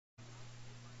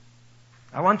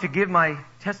I want to give my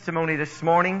testimony this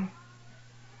morning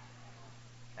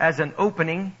as an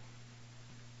opening.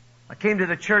 I came to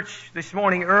the church this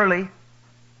morning early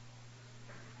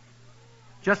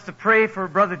just to pray for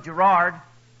Brother Gerard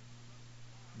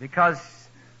because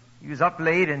he was up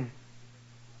late and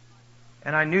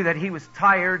I knew that he was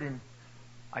tired, and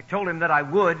I told him that I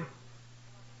would.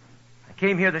 I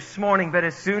came here this morning, but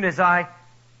as soon as I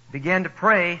began to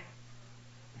pray,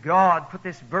 God put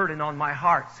this burden on my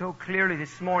heart so clearly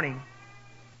this morning.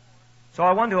 So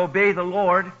I want to obey the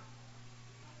Lord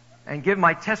and give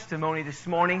my testimony this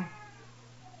morning.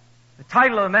 The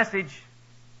title of the message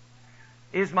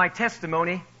is My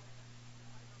Testimony.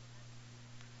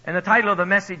 And the title of the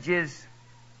message is,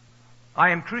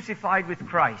 I am crucified with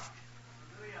Christ.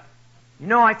 You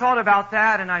know, I thought about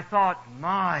that and I thought,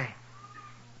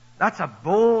 that's a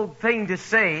bold thing to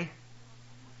say.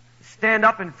 Stand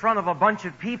up in front of a bunch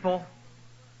of people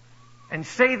and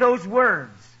say those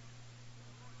words.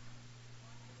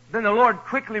 Then the Lord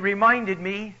quickly reminded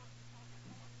me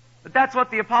that that's what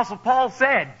the Apostle Paul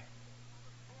said.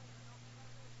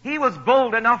 He was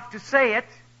bold enough to say it,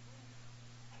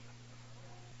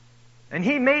 and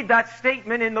he made that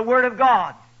statement in the Word of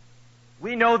God.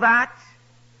 We know that.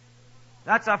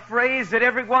 That's a phrase that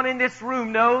everyone in this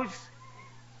room knows.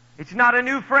 It's not a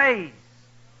new phrase.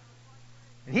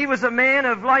 And he was a man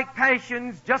of like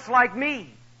passions, just like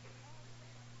me.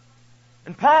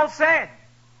 And Paul said,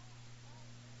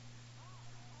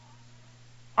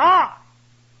 I,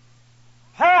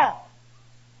 Paul,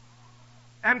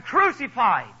 am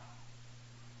crucified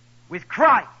with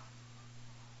Christ.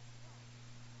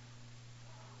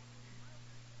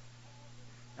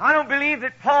 I don't believe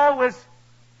that Paul was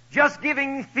just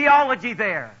giving theology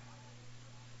there.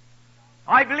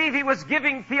 I believe he was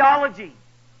giving theology.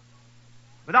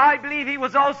 But I believe he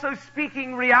was also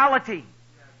speaking reality.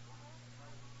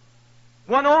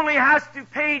 One only has to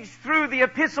page through the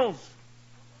epistles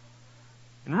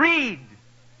and read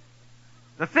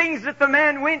the things that the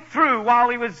man went through while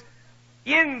he was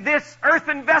in this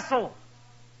earthen vessel.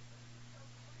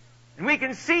 And we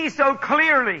can see so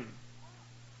clearly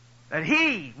that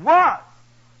he was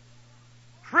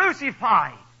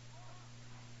crucified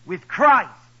with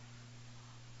Christ.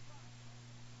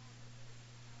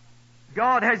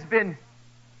 God has been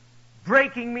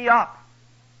breaking me up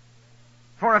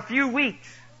for a few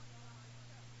weeks,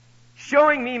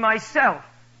 showing me myself,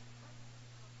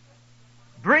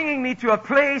 bringing me to a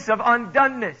place of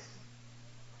undoneness.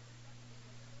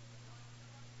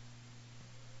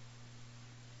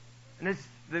 And as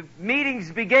the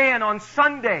meetings began on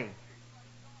Sunday,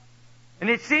 and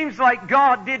it seems like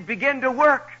God did begin to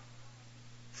work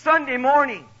Sunday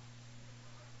morning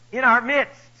in our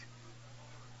midst,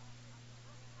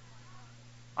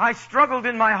 I struggled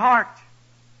in my heart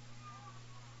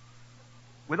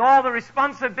with all the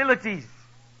responsibilities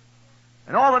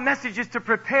and all the messages to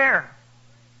prepare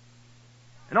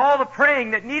and all the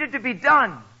praying that needed to be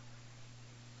done.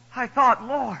 I thought,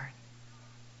 Lord,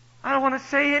 I don't want to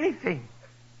say anything.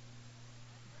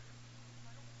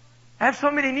 I have so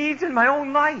many needs in my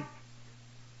own life.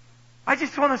 I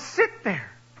just want to sit there.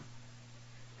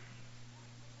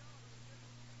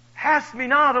 Pass me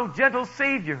not, O gentle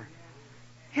Savior.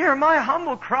 Hear my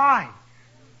humble cry.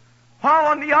 While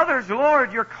on the others,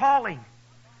 Lord, you're calling.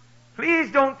 Please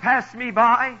don't pass me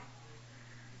by.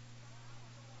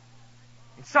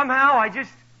 And somehow I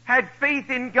just had faith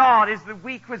in God as the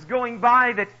week was going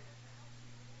by that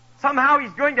somehow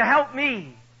He's going to help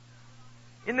me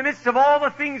in the midst of all the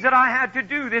things that I had to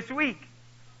do this week.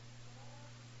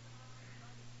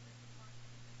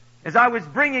 As I was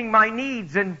bringing my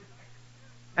needs and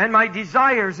my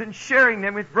desires and sharing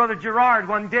them with Brother Gerard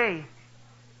one day,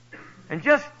 and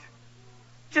just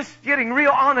getting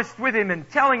real honest with him and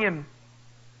telling him,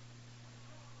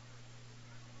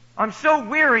 I'm so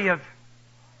weary of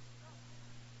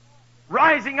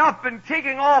rising up and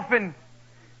taking off and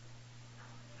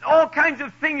all kinds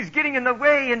of things getting in the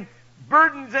way and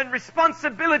burdens and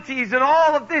responsibilities and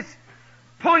all of this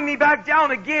pulling me back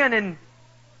down again,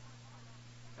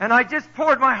 and I just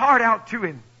poured my heart out to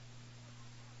him.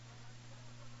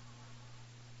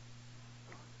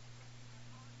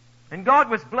 And God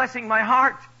was blessing my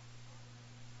heart.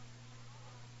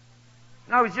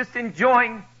 And I was just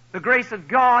enjoying the grace of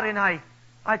God, and I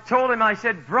told him, I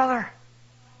said, brother,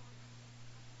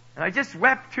 and I just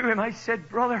wept to him, I said,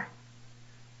 brother,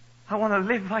 I want to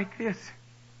live like this.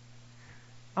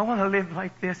 I want to live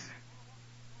like this.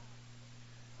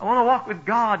 I want to walk with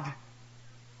God.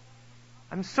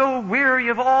 I'm so weary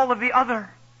of all of the other.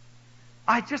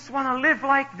 I just want to live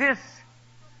like this.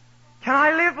 Can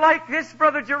I live like this,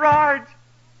 Brother Gerard?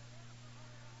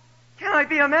 Can I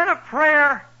be a man of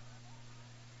prayer?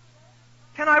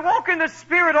 Can I walk in the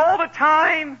Spirit all the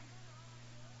time?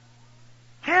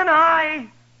 Can I?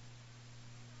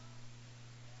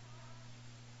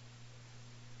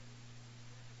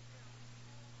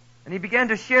 And he began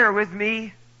to share with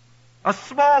me a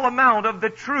small amount of the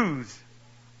truths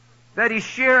that he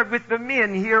shared with the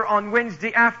men here on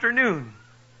Wednesday afternoon.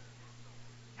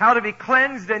 How to be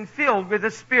cleansed and filled with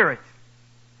the Spirit.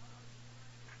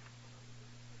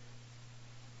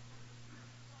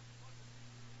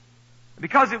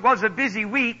 Because it was a busy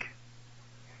week,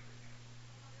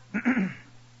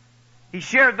 he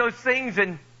shared those things,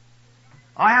 and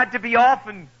I had to be off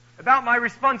and about my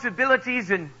responsibilities,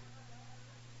 and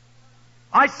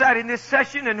I sat in this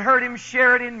session and heard him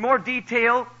share it in more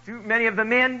detail to many of the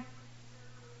men.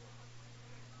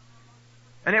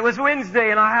 And it was Wednesday,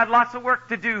 and I had lots of work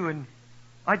to do, and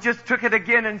I just took it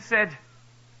again and said,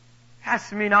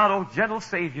 "Pass me not, O gentle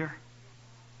Savior.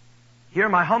 Hear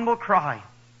my humble cry.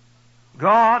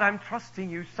 God, I'm trusting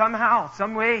you somehow,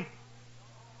 some way.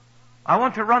 I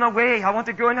want to run away. I want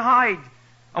to go and hide.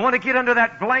 I want to get under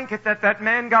that blanket that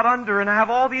man got under, and I have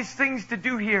all these things to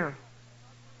do here.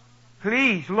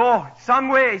 Please, Lord, some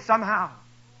way, somehow."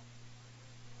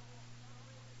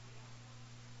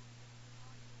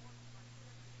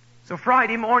 So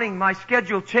Friday morning, my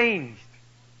schedule changed,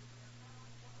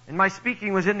 and my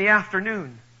speaking was in the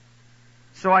afternoon.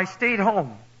 So I stayed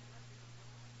home.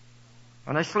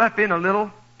 And I slept in a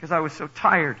little because I was so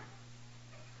tired.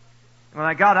 And when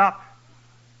I got up,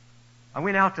 I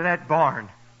went out to that barn.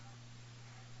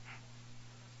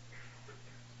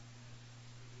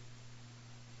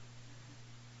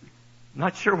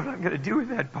 Not sure what I'm going to do with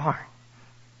that barn,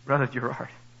 Brother Gerard.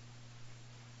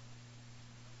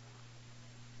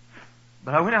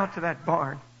 But I went out to that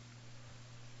barn.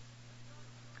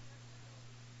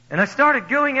 And I started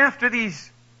going after these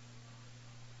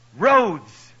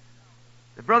roads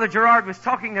that Brother Gerard was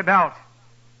talking about,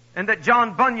 and that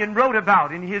John Bunyan wrote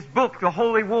about in his book, The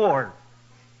Holy War.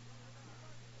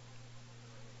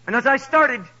 And as I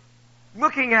started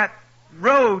looking at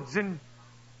roads and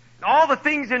all the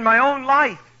things in my own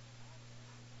life,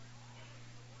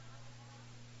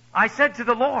 I said to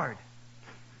the Lord,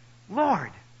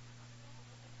 "Lord,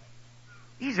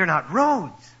 these are not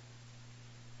roads.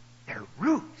 They're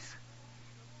roots."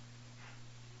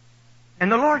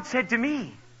 And the Lord said to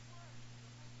me,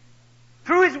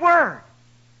 through His Word,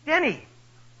 "Denny,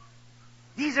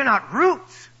 these are not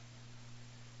roots.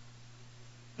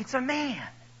 It's a man.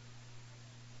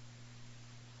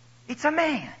 It's a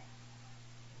man."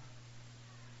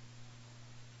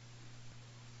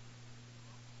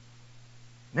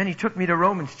 Then He took me to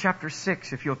Romans chapter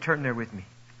 6, if you'll turn there with me.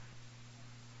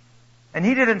 And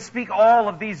He didn't speak all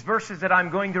of these verses that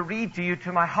I'm going to read to you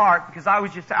to my heart, because I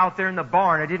was just out there in the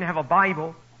barn. I didn't have a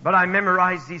Bible, but I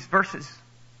memorized these verses.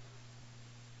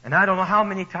 And I don't know how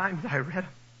many times I read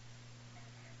them,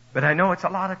 but I know it's a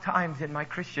lot of times in my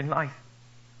Christian life.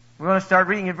 We're going to start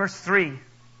reading in verse 3.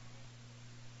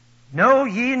 "Know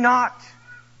ye not,"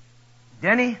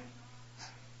 Denny,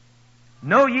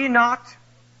 "know ye not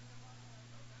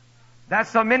that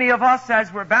so many of us,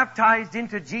 as we're baptized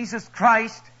into Jesus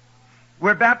Christ,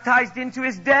 we're baptized into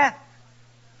His death?"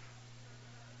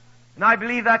 And I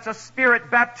believe that's a Spirit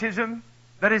baptism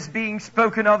that is being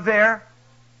spoken of there.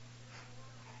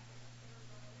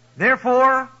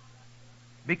 "Therefore,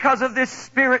 because of this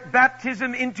Spirit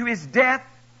baptism into His death,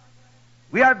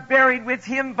 we are buried with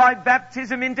Him by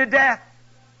baptism into death,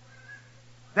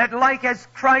 that like as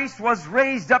Christ was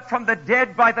raised up from the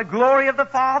dead by the glory of the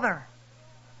Father,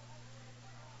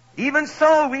 even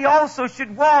so we also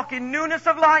should walk in newness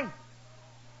of life."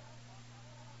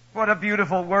 What a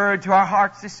beautiful word to our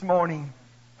hearts this morning.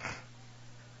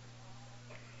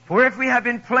 "For if we have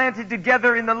been planted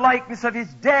together in the likeness of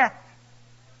His death,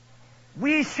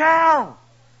 we shall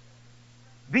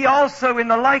be also in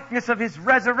the likeness of His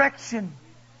resurrection.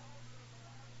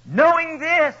 Knowing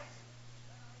this,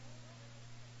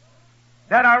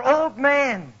 that our old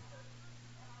man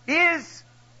is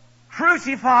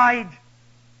crucified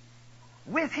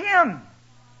with Him."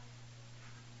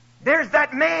 There's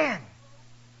that man.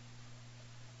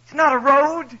 It's not a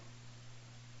road.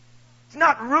 It's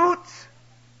not roots.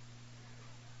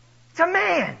 It's a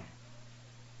man.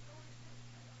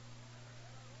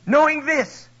 "Knowing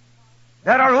this,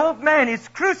 that our old man is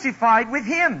crucified with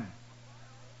Him,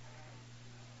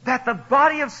 that the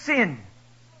body of sin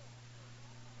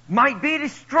might be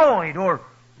destroyed," or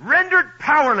rendered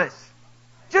powerless.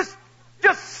 Just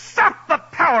sap the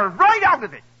power right out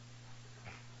of it.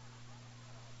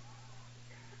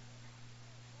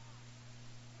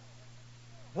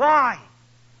 Why?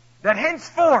 "That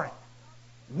henceforth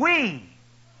we,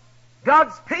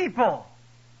 God's people,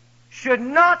 should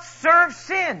not serve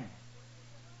sin.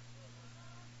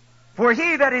 For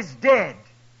he that is dead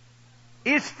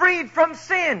is freed from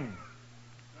sin.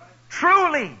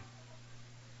 Truly,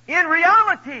 in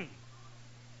reality,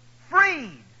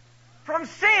 freed from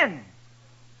sin.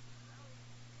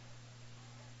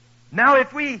 Now,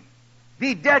 if we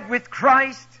be dead with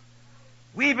Christ,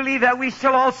 we believe that we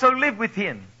shall also live with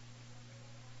Him.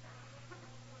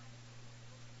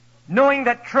 Knowing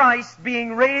that Christ,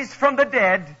 being raised from the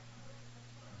dead,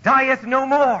 dieth no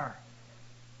more.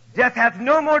 Death hath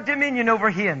no more dominion over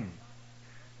Him.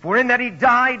 For in that He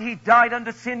died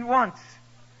unto sin once.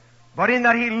 But in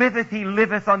that He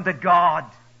liveth unto God.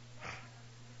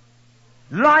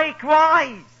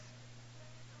 Likewise,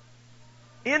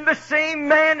 in the same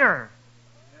manner,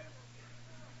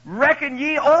 reckon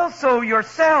ye also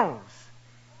yourselves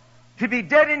to be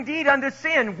dead indeed unto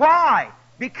sin. Why?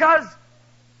 Because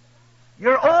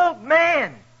your old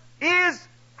man is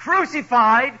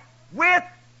crucified with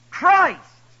Christ.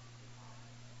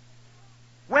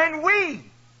 When we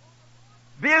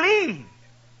believed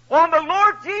on the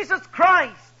Lord Jesus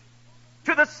Christ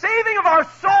to the saving of our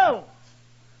souls,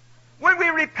 when we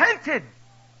repented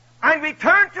and we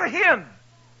turned to Him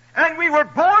and we were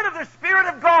born of the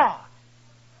Spirit of God,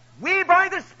 we by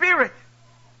the Spirit,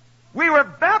 we were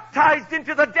baptized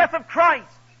into the death of Christ,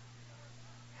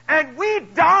 and we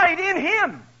died in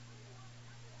Him,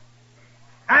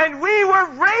 and we were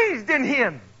raised in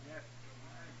Him.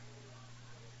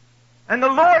 And the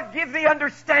Lord give thee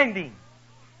understanding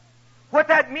what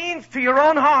that means to your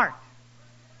own heart.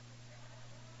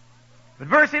 But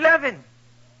verse 11,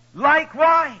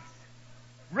 likewise,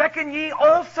 reckon ye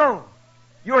also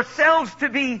yourselves to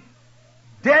be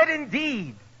dead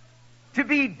indeed,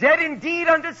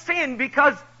 unto sin,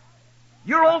 because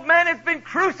your old man has been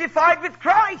crucified with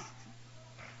Christ,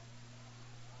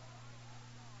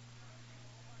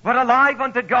 but alive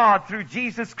unto God through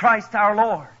Jesus Christ our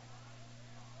Lord.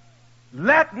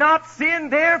 Let not sin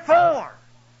therefore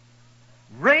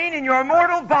reign in your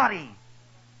mortal body,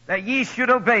 that ye should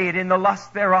obey it in the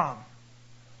lust thereof.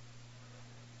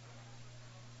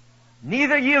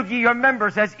 Neither yield ye your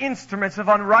members as instruments of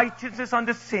unrighteousness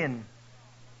unto sin,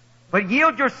 but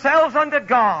yield yourselves unto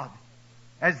God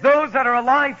as those that are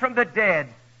alive from the dead,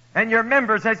 and your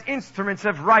members as instruments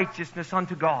of righteousness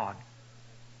unto God.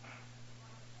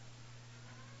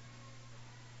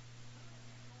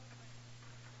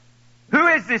 Who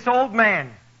is this old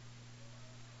man?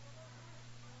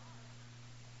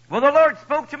 Well, the Lord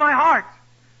spoke to my heart.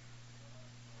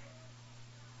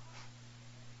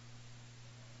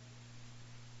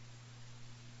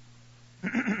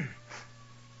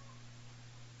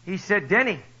 He said,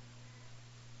 Denny,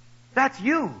 that's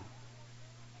you.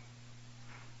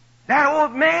 That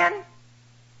old man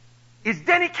is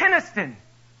Denny Kenaston.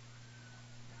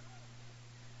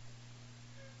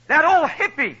 That old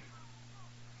hippie.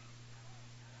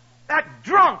 That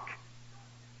drunk.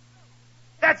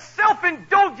 That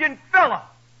self-indulgent fella.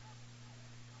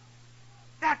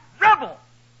 That rebel.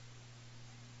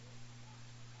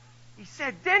 He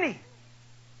said, Denny,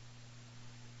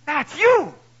 that's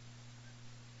you.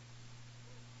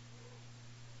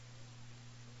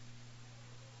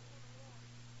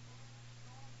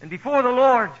 And before the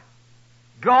Lord,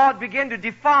 God began to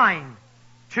define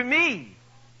to me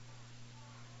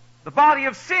the body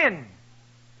of sin.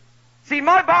 See,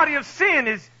 my body of sin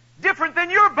is different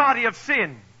than your body of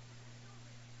sin.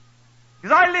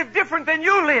 Because I live different than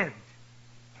you lived.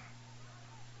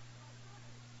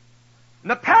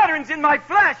 And the patterns in my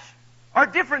flesh are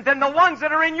different than the ones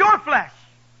that are in your flesh.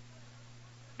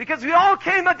 Because we all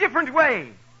came a different way.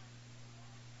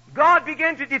 God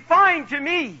began to define to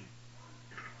me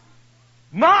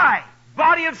my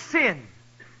body of sin.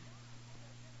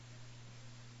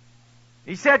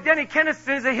 He said, Denny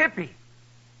Kenaston is a hippie.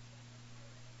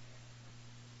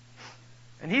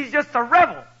 And he's just a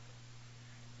rebel.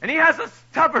 And he has a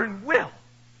stubborn will.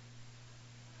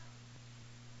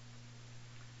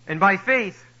 And by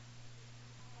faith,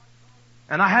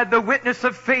 and I had the witness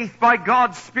of faith by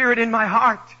God's Spirit in my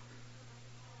heart,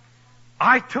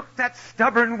 I took that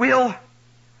stubborn will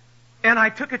and I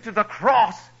took it to the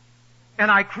cross and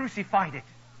I crucified it.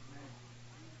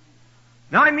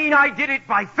 Now, I mean, I did it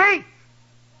by faith.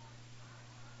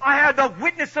 I had the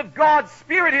witness of God's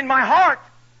Spirit in my heart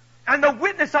and the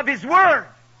witness of His Word.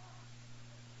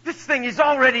 This thing is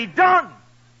already done.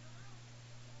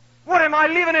 What am I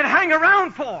leaving it hang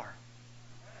around for?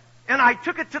 And I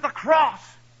took it to the cross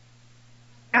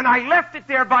and I left it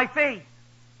there by faith.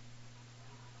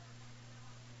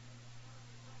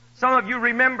 Some of you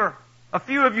remember, a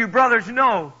few of you brothers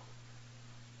know,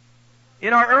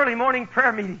 in our early morning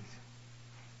prayer meetings,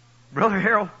 Brother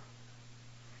Harold,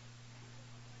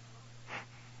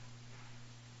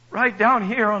 right down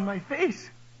here on my face,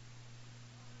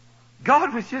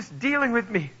 God was just dealing with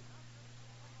me.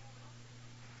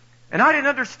 And I didn't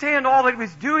understand all that He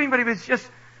was doing, but He was just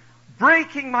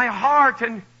breaking my heart,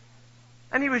 and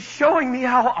He was showing me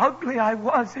how ugly I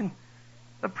was and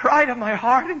the pride of my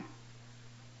heart.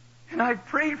 And I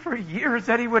prayed for years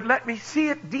that He would let me see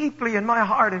it deeply in my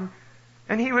heart,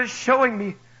 and He was showing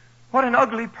me what an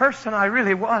ugly person I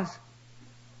really was.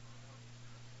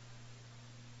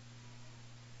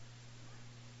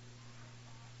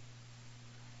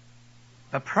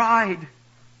 The pride,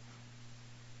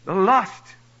 the lust,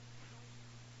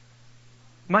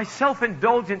 my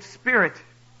self-indulgent spirit,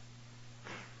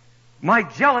 my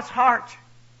jealous heart,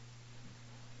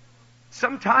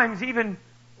 sometimes even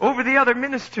over the other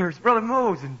ministers, Brother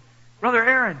Mose and Brother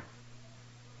Aaron,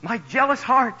 my jealous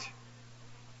heart,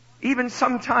 even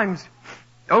sometimes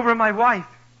over my wife,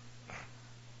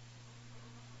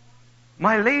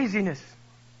 my laziness.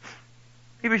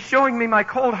 He was showing me my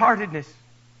cold-heartedness,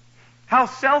 how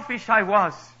selfish I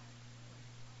was,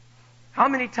 how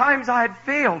many times I had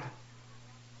failed.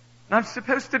 And I'm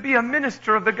supposed to be a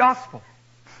minister of the gospel.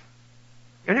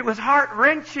 And it was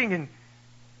heart-wrenching,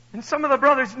 and some of the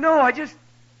brothers know I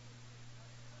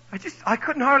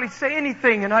couldn't hardly say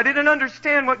anything, and I didn't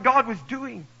understand what God was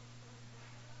doing.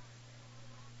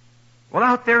 Well,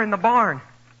 out there in the barn,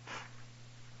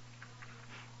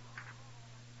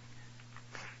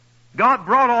 God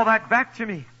brought all that back to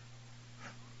me.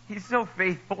 He's so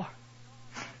faithful.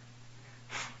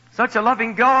 Such a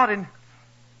loving God, and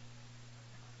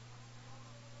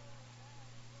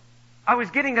I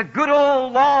was getting a good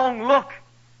old long look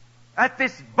at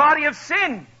this body of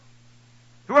sin,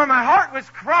 to where my heart was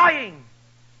crying,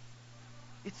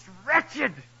 "It's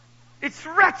wretched. It's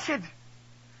wretched."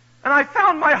 And I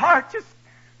found my heart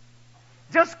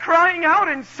just crying out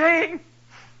and saying,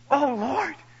 "Oh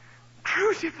Lord,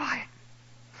 crucify it.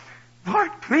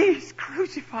 Lord, please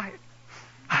crucify it.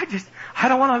 I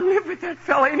don't want to live with that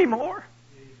fella anymore."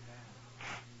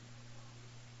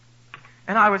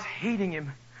 And I was hating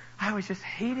him. I was just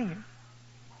hating him.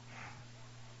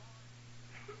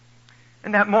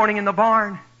 And that morning in the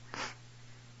barn,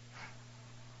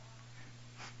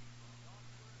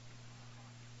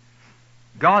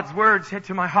 God's Word said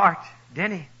to my heart,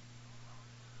 "Denny,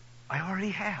 I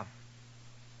already have.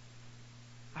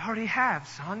 I already have,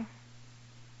 son.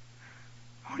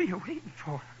 What are you waiting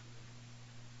for?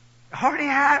 I already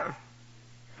have.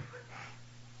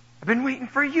 I've been waiting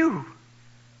for you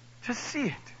to see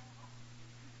it.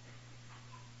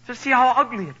 To see how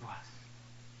ugly it was.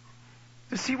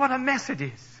 To see what a mess it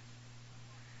is.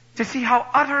 To see how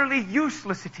utterly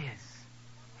useless it is.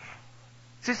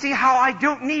 To see how I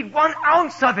don't need 1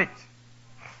 ounce of it."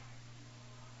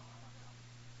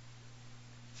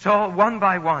 So one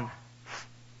by one,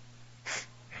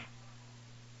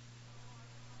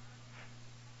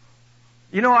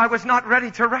 I was not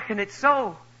ready to reckon it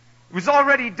so. It was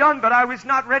already done, but I was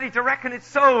not ready to reckon it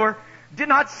so, or did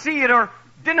not see it, or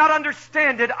did not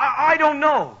understand it. I don't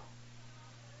know.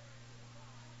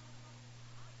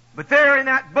 But there in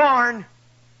that barn,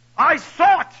 I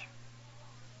saw it.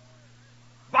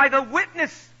 By the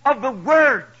witness of the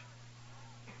Word,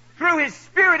 through His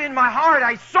Spirit in my heart,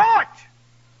 I saw it.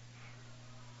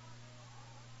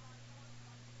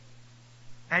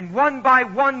 And one by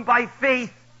one, by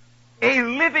faith, a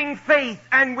living faith,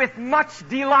 and with much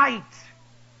delight,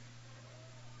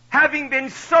 having been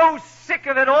so sick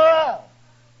of it all,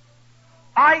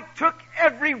 I took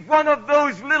every one of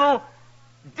those little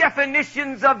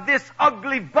definitions of this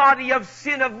ugly body of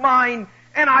sin of mine,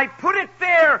 and I put it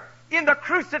there in the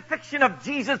crucifixion of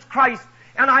Jesus Christ,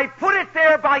 and I put it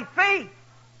there by faith.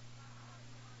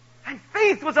 And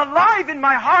faith was alive in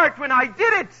my heart when I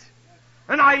did it,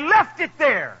 and I left it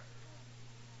there.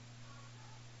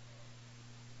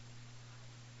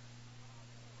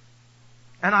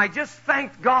 And I just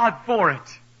thanked God for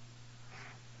it.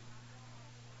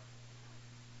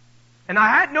 And I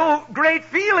had no great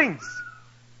feelings,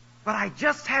 but I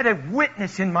just had a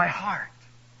witness in my heart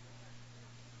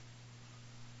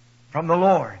from the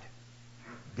Lord.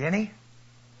 "Denny,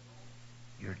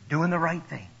 you're doing the right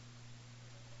thing.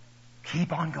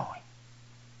 Keep on going."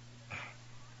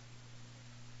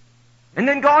 And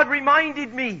then God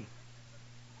reminded me,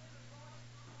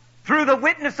 through the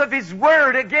witness of His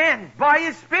Word again, by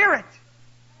His Spirit,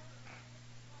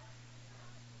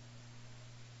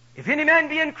 "If any man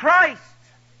be in Christ,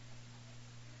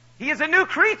 he is a new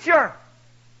creature.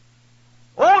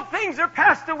 Old things are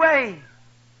passed away.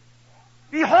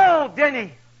 Behold,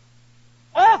 Denny,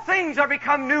 all things are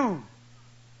become new.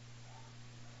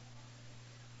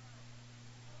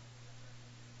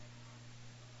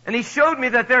 And He showed me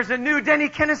that there's a new Denny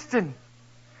Kenaston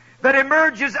that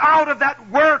emerges out of that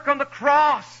work on the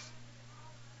cross.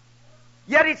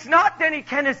 Yet it's not Denny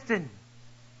Kenaston.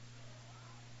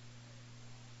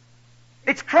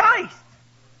 It's Christ.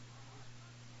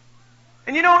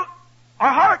 And you know,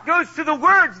 our heart goes to the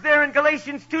words there in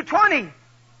Galatians 2:20.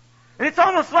 And it's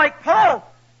almost like Paul,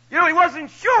 you know, he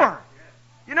wasn't sure.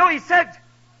 You know, he said,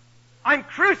 I'm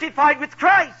crucified with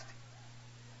Christ.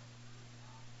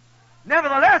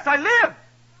 Nevertheless, I live.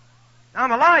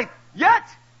 I'm alive. Yet,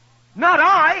 not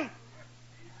I,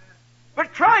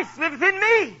 but Christ lives in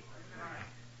me.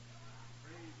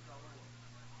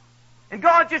 And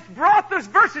God just brought those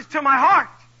verses to my heart.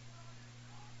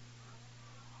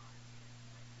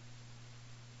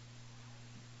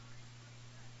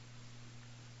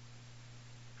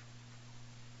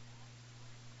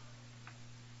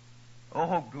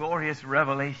 Oh, glorious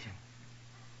revelation.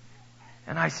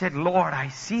 And I said, Lord, I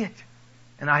see it.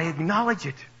 And I acknowledge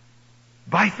it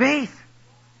by faith.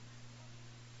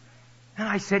 And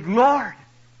I said, Lord,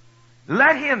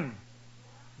 let him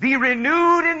be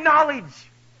renewed in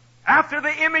knowledge after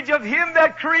the image of Him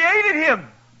that created him.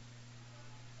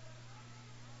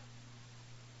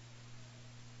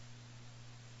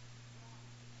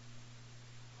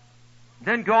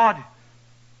 Then God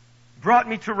brought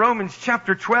me to Romans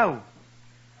chapter 12.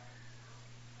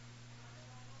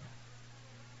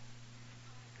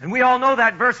 And we all know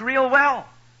that verse real well.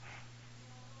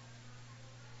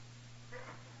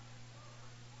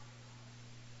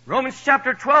 Romans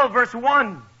chapter 12, verse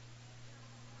 1.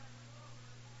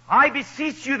 I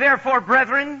beseech you therefore,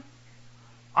 brethren,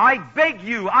 I beg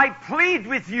you, I plead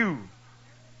with you.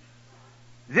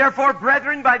 Therefore,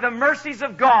 brethren, by the mercies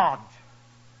of God,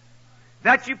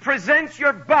 that you present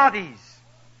your bodies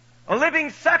a living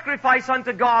sacrifice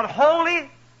unto God,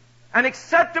 holy and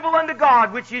acceptable unto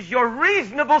God, which is your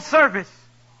reasonable service.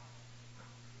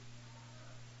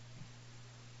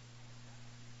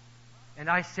 And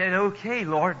I said, okay,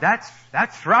 Lord, that's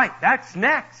right. That's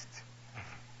next.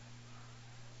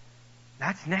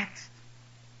 That's next.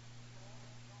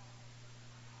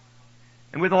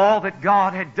 And with all that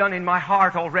God had done in my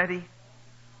heart already,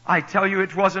 I tell you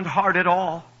it wasn't hard at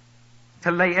all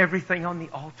to lay everything on the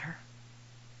altar.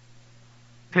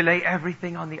 To lay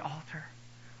everything on the altar.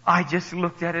 I just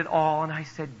looked at it all and I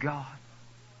said, God,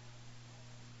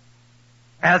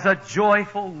 as a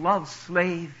joyful love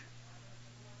slave,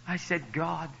 I said,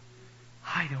 God,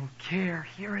 I don't care.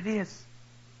 Here it is.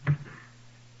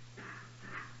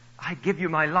 I give you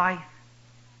my life.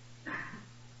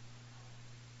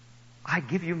 I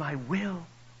give you my will.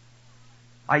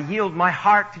 I yield my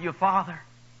heart to you, Father.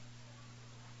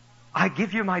 I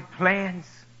give you my plans.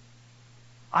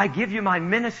 I give you my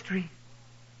ministry.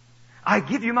 I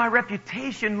give you my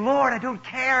reputation. Lord, I don't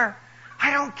care.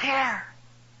 I don't care.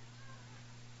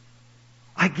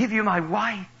 I give you my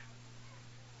wife.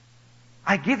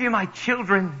 I give you my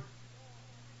children.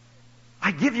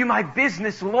 I give you my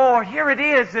business, Lord. Here it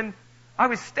is. And I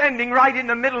was standing right in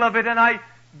the middle of it, and I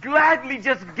gladly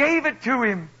just gave it to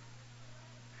Him.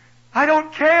 I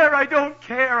don't care. I don't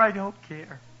care. I don't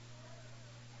care.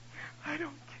 I don't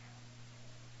care.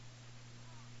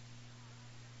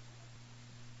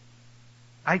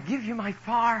 I give you my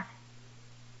farm.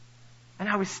 And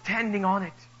I was standing on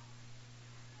it.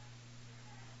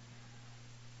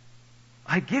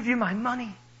 I give you my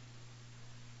money.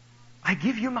 I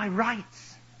give you my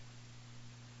rights.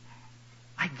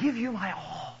 I give you my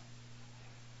all.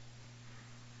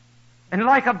 And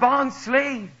like a bond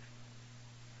slave,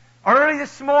 early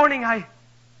this morning I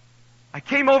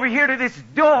came over here to this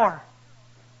door.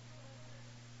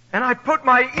 And I put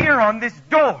my ear on this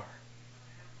door.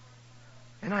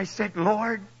 And I said,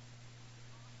 Lord,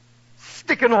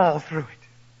 stick it all through it.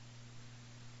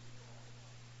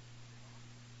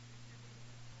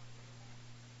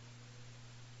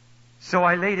 So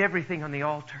I laid everything on the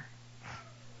altar.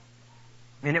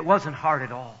 And it wasn't hard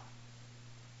at all.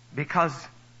 Because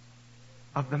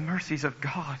of the mercies of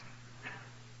God.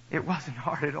 It wasn't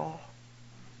hard at all.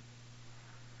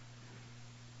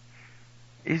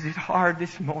 Is it hard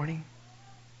this morning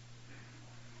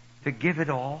to give it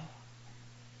all?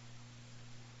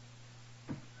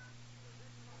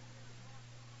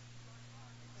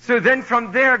 So then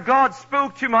from there God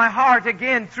spoke to my heart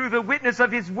again through the witness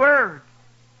of His Word.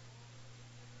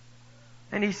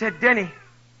 And He said, Denny,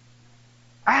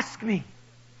 ask me.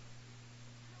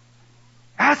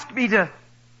 Ask me to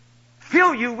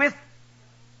fill you with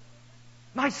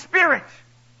my Spirit.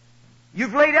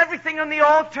 You've laid everything on the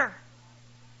altar.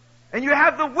 and you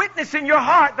have the witness in your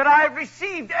heart that I have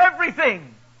received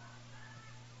everything,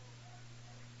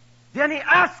 then He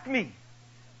asked me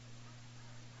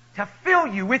to fill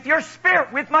you with your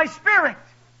Spirit, with my Spirit,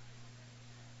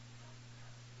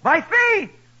 by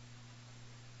faith.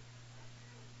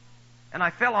 And I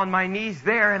fell on my knees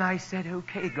there and I said,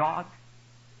 okay, God,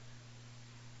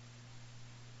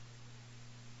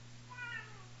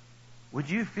 would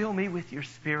you fill me with your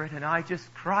Spirit? And I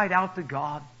just cried out to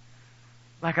God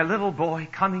like a little boy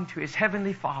coming to his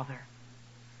Heavenly Father.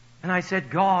 And I said,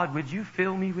 God, would you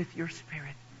fill me with your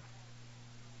Spirit?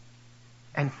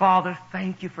 And Father,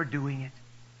 thank you for doing it.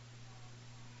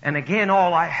 And again,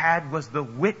 all I had was the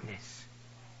witness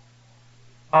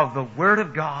of the Word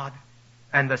of God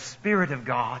and the Spirit of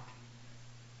God,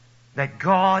 that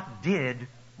God did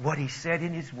what He said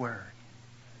in His Word.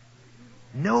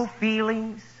 No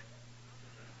feelings,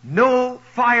 no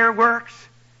fireworks.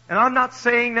 And I'm not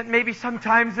saying that maybe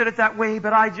sometimes it's that way,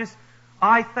 but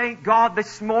I thank God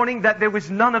this morning that there was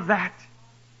none of that.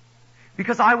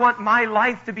 Because I want my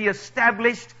life to be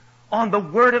established on the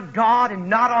Word of God and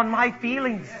not on my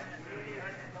feelings.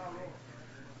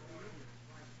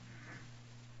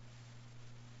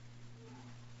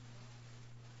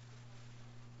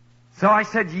 So I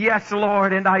said, yes,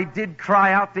 Lord, and I did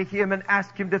cry out to Him and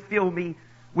ask Him to fill me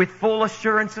with full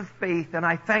assurance of faith, and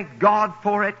I thank God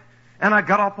for it, and I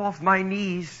got up off my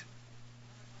knees,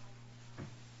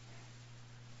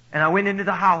 and I went into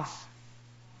the house,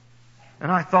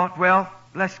 and I thought, well,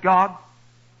 bless God,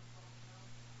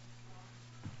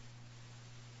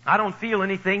 I don't feel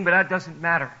anything, but that doesn't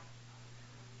matter.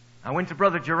 I went to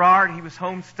Brother Gerard, he was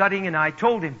home studying, and I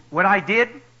told him what I did.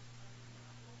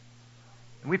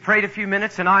 And we prayed a few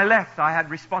minutes and I left. I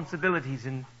had responsibilities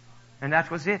and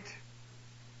that was it.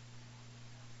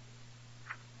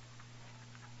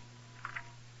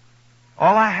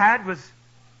 All I had was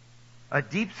a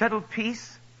deep settled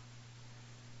peace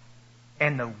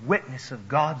and the witness of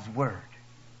God's Word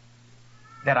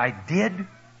that I did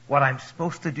what I'm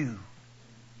supposed to do.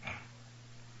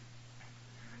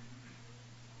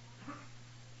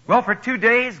 Well, for 2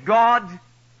 days, God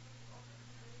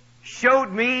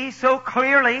showed me so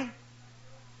clearly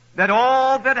that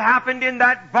all that happened in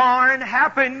that barn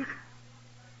happened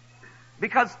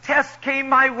because tests came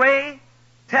my way,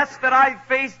 tests that I've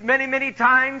faced many, many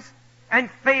times and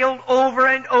failed over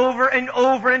and over and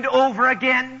over and over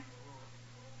again.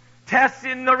 Tests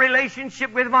in the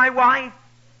relationship with my wife,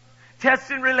 tests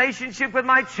in relationship with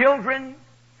my children,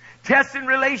 tests in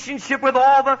relationship with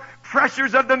all the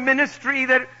pressures of the ministry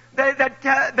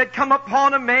that come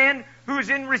upon a man who's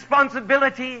in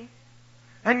responsibility.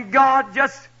 And God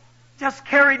just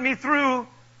carried me through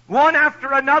one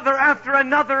after another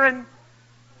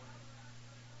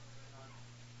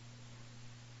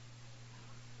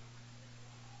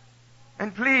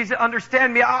and please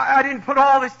understand me, I didn't put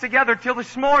all this together till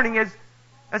this morning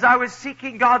as I was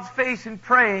seeking God's face and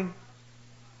praying.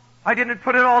 I didn't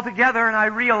put it all together and I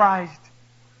realized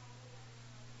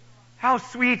how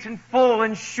sweet and full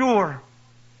and sure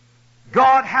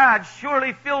God had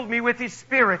surely filled me with His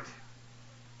Spirit.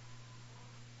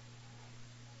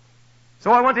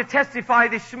 So I want to testify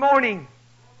this morning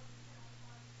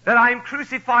that I am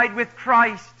crucified with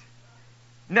Christ.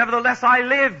 Nevertheless I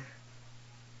live.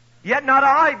 Yet not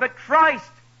I, but Christ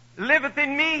liveth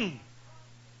in me.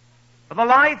 For the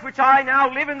life which I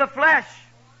now live in the flesh,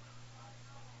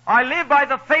 I live by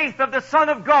the faith of the Son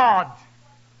of God,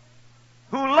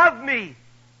 who loved me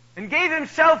and gave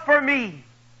Himself for me.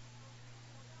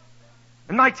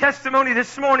 And my testimony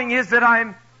this morning is that I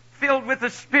am filled with the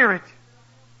Spirit,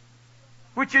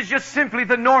 which is just simply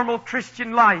the normal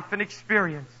Christian life and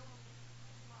experience.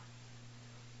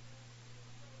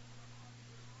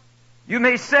 You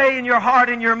may say in your heart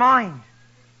and your mind,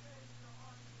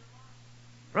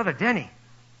 Brother Denny,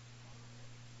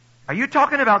 are you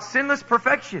talking about sinless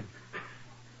perfection?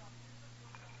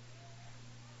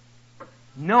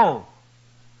 No.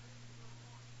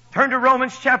 Turn to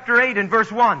Romans chapter 8 and verse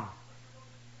 1.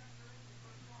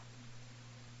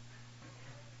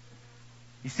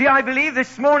 You see, I believe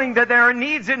this morning that there are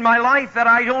needs in my life that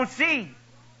I don't see.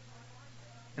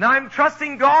 And I'm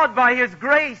trusting God by His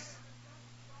grace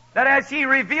that as He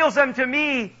reveals them to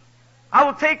me, I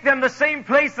will take them the same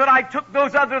place that I took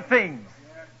those other things.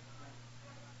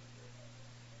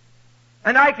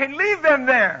 And I can leave them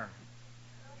there.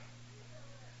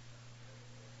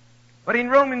 But in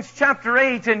Romans chapter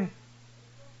 8 and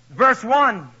verse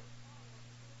 1,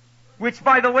 which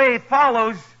by the way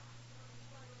follows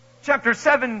chapter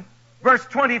 7 verse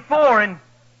 24 and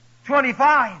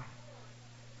 25.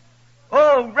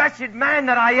 Oh, wretched man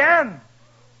that I am!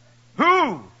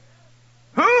 Who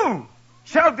Who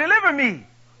shall deliver me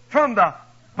from the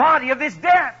body of this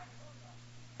death?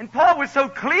 And Paul was so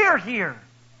clear here.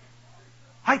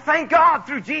 I thank God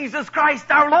through Jesus Christ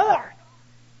our Lord.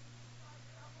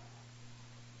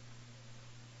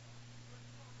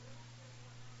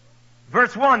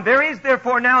 Verse 1, there is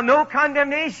therefore now no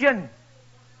condemnation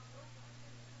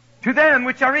to them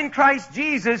which are in Christ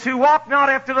Jesus, who walk not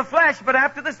after the flesh, but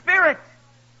after the Spirit.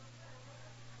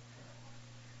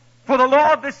 For the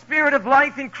law of the Spirit of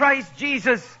life in Christ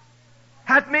Jesus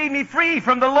hath made me free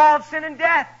from the law of sin and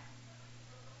death.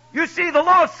 You see, the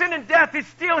law of sin and death is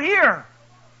still here.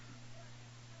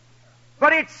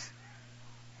 But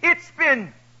it's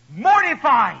been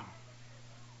mortified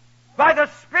by the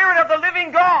Spirit of the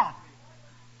living God.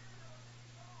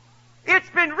 It's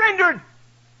been rendered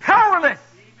powerless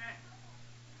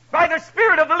by the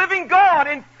Spirit of the living God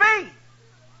in faith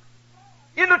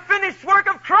in the finished work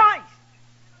of Christ.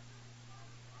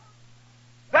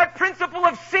 That principle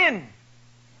of sin,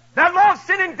 that law of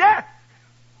sin and death,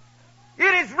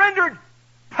 it is rendered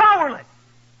powerless.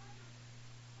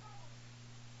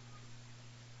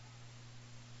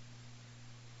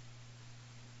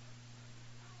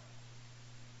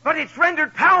 But it's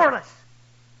rendered powerless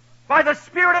by the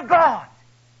Spirit of God.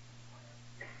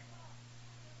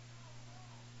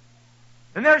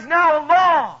 And there's now a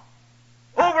law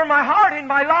over my heart and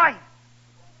my life.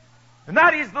 And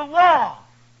that is the law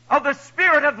of the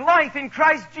Spirit of life in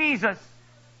Christ Jesus.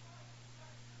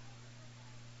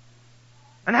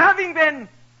 And having been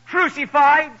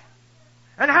crucified,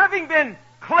 and having been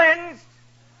cleansed,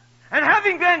 and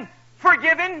having been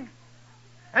forgiven,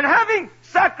 and having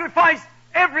sacrificed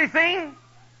everything,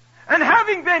 and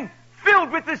having been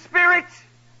filled with the Spirit,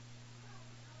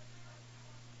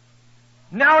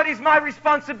 now it is my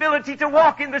responsibility to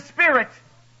walk in the Spirit,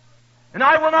 and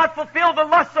I will not fulfill the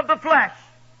lusts of the flesh.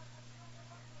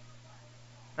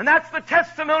 And that's the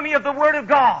testimony of the Word of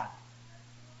God.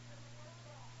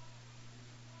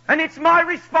 And it's my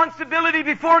responsibility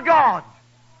before God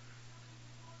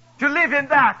to live in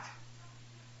that.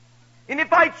 And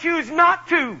if I choose not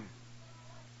to,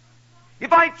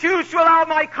 if I choose to allow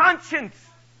my conscience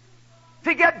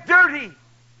to get dirty,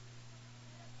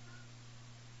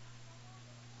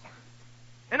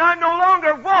 and I'm no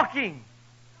longer walking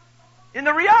in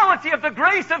the reality of the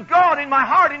grace of God in my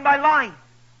heart, in my life,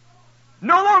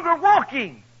 no longer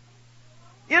walking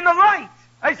in the light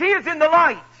as He is in the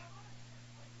light,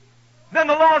 then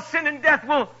the law of sin and death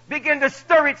will begin to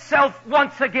stir itself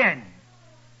once again.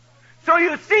 So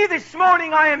you see, this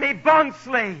morning I am a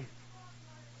bondslave.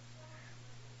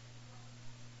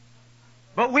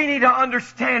 But we need to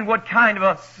understand what kind of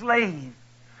a slave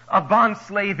a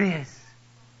bondslave is.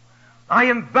 I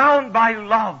am bound by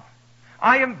love.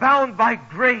 I am bound by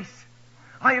grace.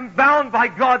 I am bound by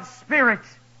God's Spirit.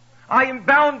 I am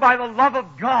bound by the love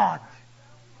of God.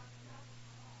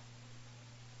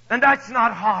 And that's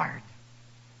not hard.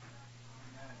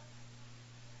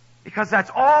 Because that's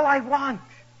all I want.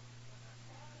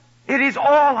 It is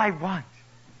all I want.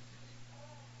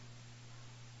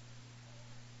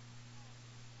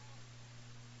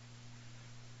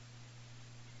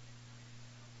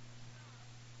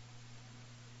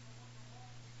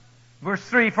 Verse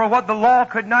 3, for what the law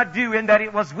could not do in that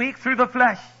it was weak through the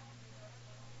flesh,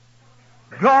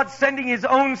 God sending His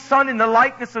own Son in the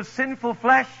likeness of sinful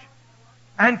flesh,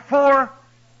 and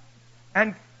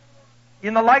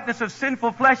in the likeness of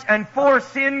sinful flesh, and for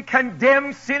sin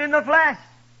condemned sin in the flesh.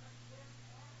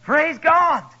 Praise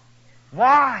God.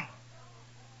 Why?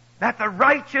 That the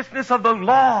righteousness of the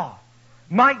law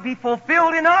might be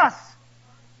fulfilled in us.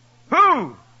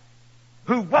 Who?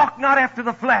 Who walk not after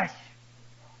the flesh,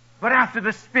 but after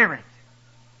the Spirit.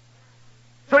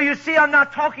 So you see, I'm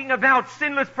not talking about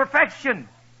sinless perfection.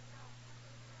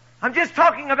 I'm just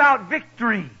talking about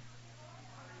victory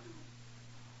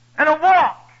and a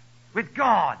walk with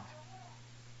God.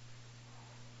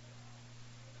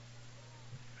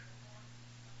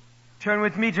 Turn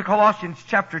with me to Colossians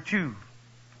chapter 2.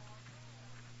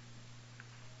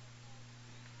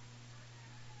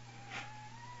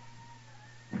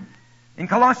 In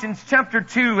Colossians chapter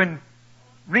 2, and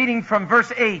reading from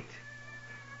verse 8,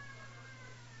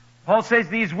 Paul says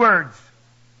these words,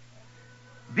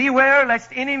 beware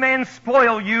lest any man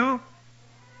spoil you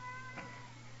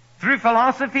through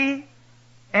philosophy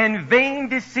and vain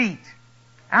deceit,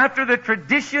 after the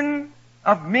tradition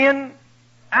of men,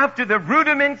 after the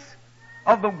rudiments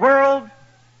of the world,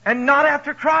 and not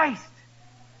after Christ.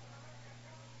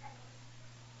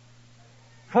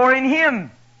 For in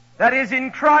Him, that is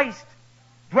in Christ,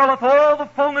 dwelleth all the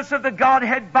fullness of the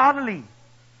Godhead bodily,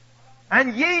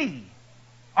 and ye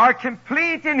are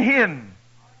complete in Him,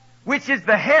 which is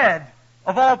the head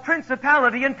of all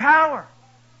principality and power.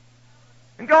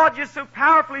 And God just so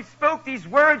powerfully spoke these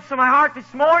words to my heart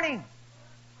this morning.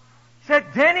 He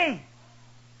said, Denny,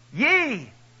 ye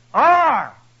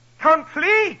are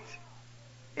complete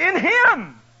in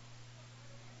Him.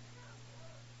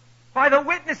 By the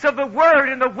witness of the Word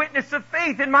and the witness of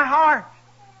faith in my heart.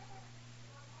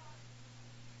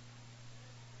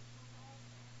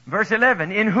 Verse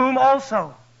 11, in whom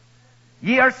also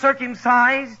ye are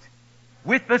circumcised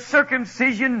with the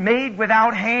circumcision made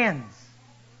without hands,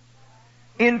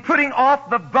 in putting off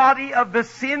the body of the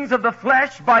sins of the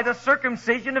flesh by the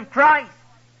circumcision of Christ.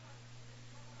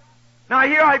 Now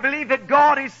here I believe that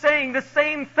God is saying the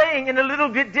same thing in a little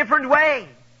bit different way.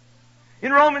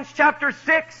 In Romans chapter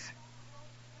 6,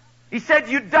 He said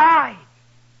you died.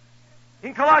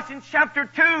 In Colossians chapter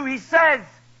 2, He says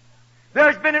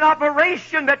there's been an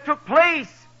operation that took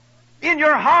place in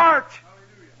your heart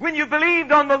when you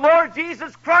believed on the Lord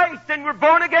Jesus Christ and were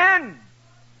born again.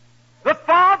 The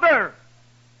Father,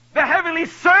 the heavenly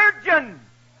surgeon,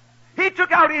 He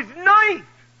took out His knife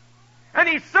and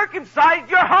He circumcised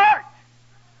your heart.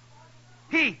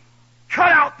 He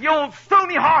cut out the old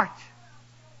stony heart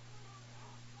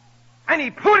and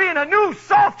He put in a new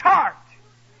soft heart.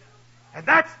 And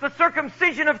that's the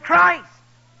circumcision of Christ.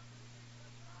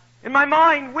 And my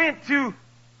mind went to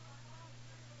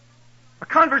a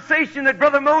conversation that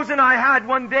Brother Mose and I had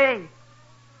one day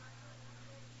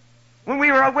when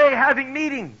we were away having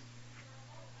meetings.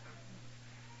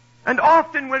 And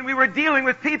often when we were dealing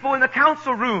with people in the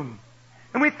council room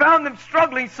and we found them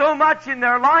struggling so much in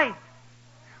their life,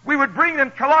 we would bring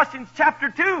them Colossians chapter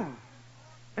 2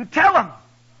 and tell them,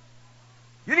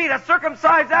 you need to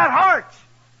circumcise that heart.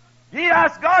 You need to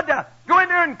ask God to go in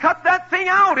there and cut that thing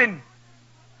out. And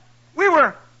we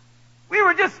were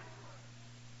just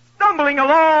stumbling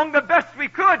along the best we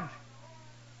could.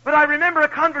 But I remember a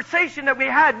conversation that we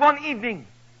had one evening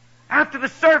after the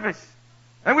service,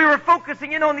 and we were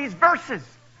focusing in on these verses,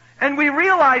 and we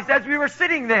realized as we were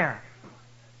sitting there,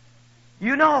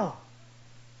 you know,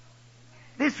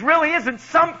 this really isn't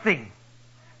something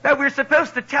that we're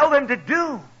supposed to tell them to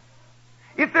do.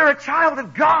 If they're a child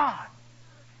of God,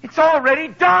 it's already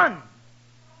done.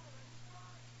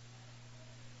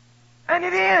 And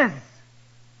it is.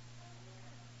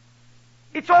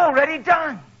 It's already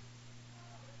done.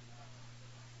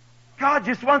 God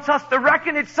just wants us to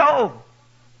reckon it so.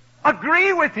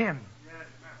 Agree with Him.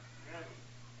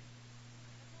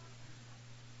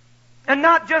 And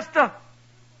not just a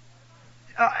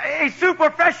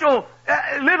superficial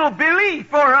little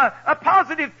belief or a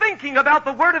positive thinking about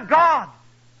the Word of God.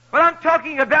 But I'm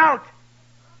talking about,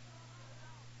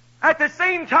 at the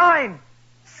same time,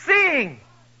 seeing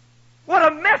what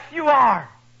a mess you are.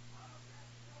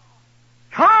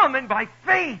 Come and by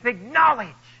faith acknowledge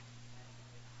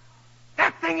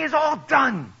that thing is all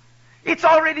done. It's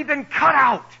already been cut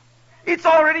out. It's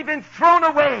already been thrown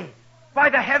away by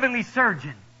the heavenly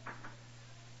surgeon.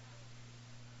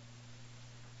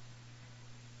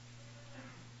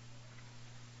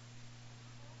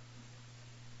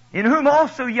 In whom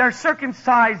also ye are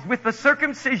circumcised with the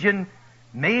circumcision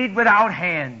made without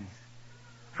hands.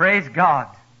 Praise God.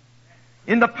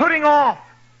 In the putting off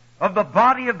of the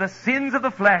body of the sins of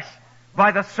the flesh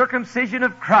by the circumcision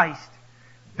of Christ,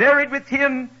 buried with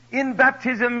Him in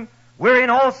baptism, wherein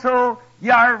also ye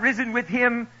are risen with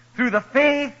Him through the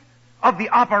faith of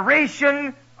the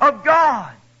operation of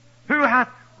God, who hath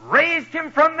raised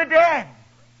Him from the dead.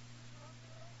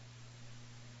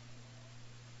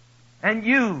 And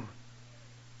you,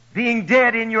 being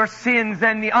dead in your sins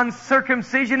and the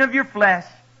uncircumcision of your flesh,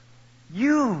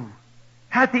 you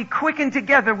hath He quickened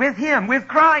together with Him, with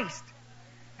Christ,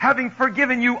 having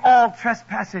forgiven you all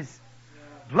trespasses,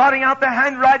 blotting out the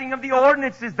handwriting of the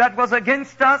ordinances that was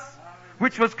against us,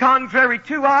 which was contrary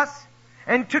to us,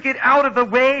 and took it out of the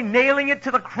way, nailing it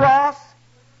to the cross,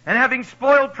 and having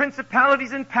spoiled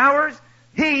principalities and powers,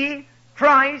 He,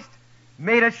 Christ,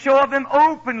 made a show of them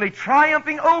openly,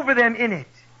 triumphing over them in it.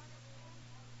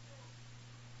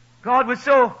 God was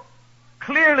so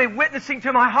clearly witnessing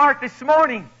to my heart this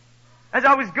morning as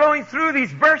I was going through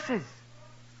these verses.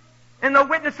 And the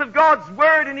witness of God's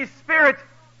Word and His Spirit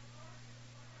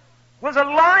was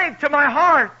alive to my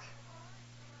heart.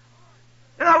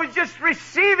 And I was just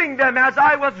receiving them as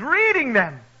I was reading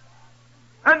them.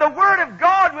 And the Word of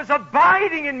God was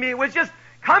abiding in me. It was just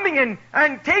coming in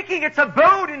and taking its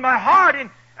abode in my heart.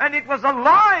 And it was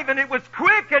alive and it was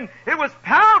quick and it was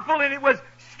powerful and it was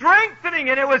strengthening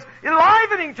and it was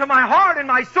enlivening to my heart and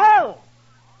my soul.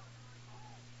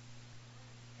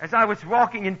 As I was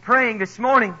walking and praying this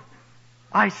morning,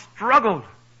 I struggled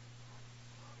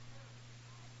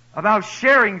about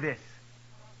sharing this.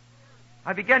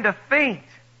 I began to faint.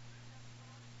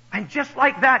 And just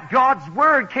like that, God's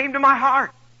Word came to my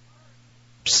heart.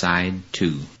 Side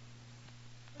 2.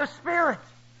 The Spirit.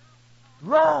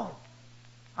 Lo,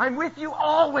 I'm with you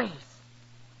always.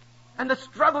 And the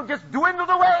struggle just dwindled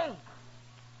away.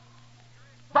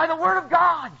 By the Word of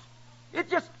God. It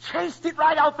just chased it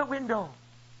right out the window.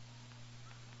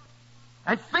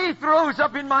 And faith rose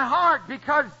up in my heart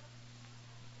because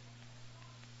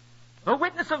the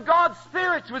witness of God's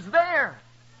Spirit was there.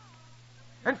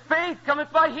 And faith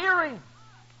cometh by hearing,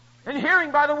 and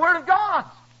hearing by the Word of God.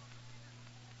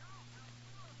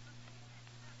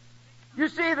 You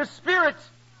see, the Spirit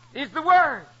is the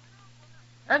Word,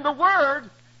 and the Word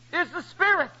is the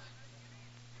Spirit.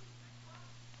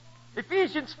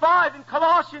 Ephesians 5 and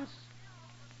Colossians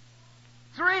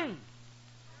 3.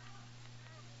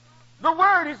 The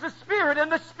Word is the Spirit,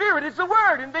 and the Spirit is the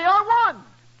Word, and they are one.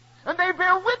 And they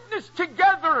bear witness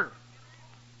together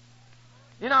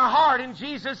in our heart. And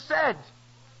Jesus said,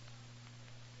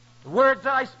 the words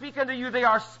that I speak unto you, they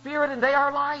are spirit and they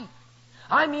are life.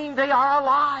 I mean, they are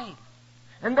alive.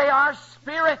 And they are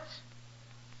spirit.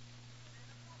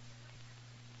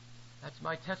 That's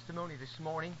my testimony this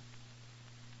morning.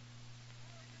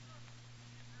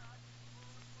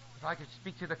 If I could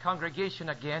speak to the congregation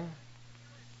again.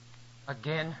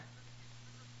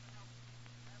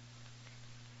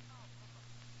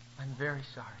 I'm very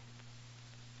sorry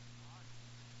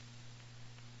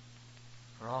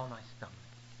for all my stumbling.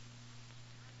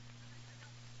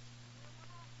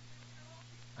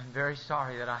 I'm very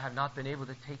sorry that I have not been able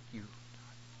to take you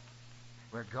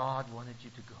where God wanted you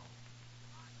to go.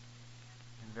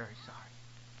 I'm very sorry.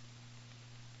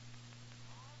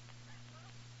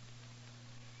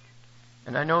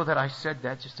 And I know that I said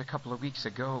that just a couple of weeks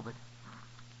ago, but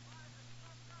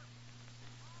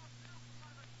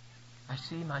I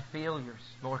see my failures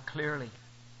more clearly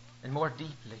and more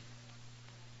deeply.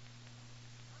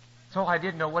 So I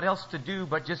didn't know what else to do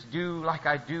but just do like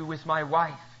I do with my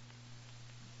wife.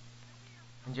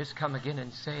 And just come again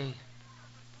and say,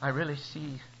 I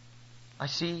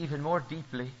see even more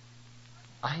deeply.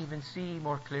 I even see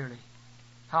more clearly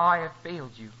how I have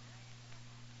failed you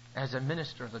as a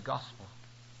minister of the gospel.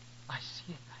 I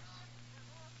see it.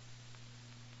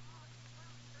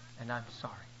 And I'm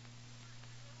sorry.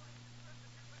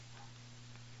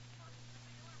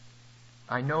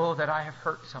 I know that I have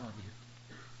hurt some of you.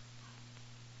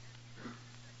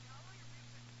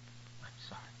 I'm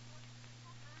sorry.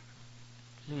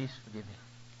 Please forgive me.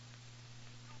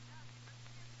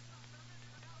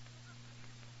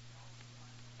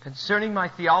 Concerning my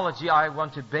theology, I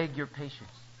want to beg your patience.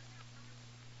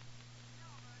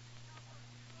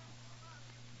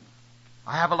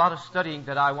 I have a lot of studying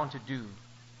that I want to do,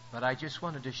 but I just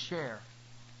wanted to share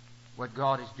what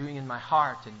God is doing in my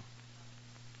heart. And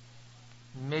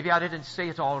maybe I didn't say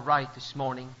it all right this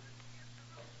morning.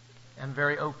 I'm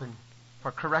very open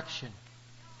for correction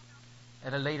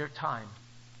at a later time.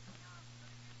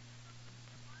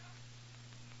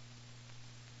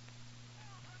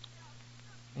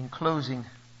 In closing,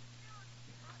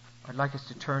 I'd like us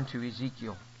to turn to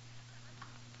Ezekiel.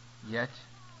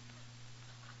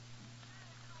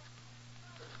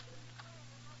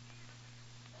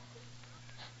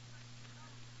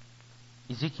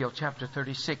 Ezekiel chapter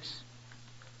 36.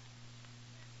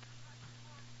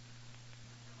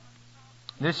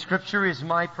 This scripture is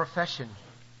my profession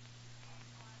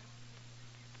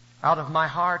out of my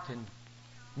heart and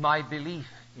my belief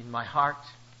in my heart.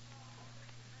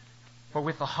 For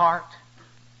with the heart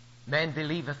man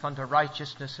believeth unto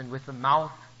righteousness, and with the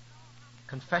mouth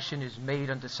confession is made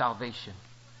unto salvation.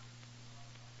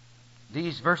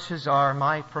 These verses are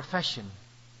my profession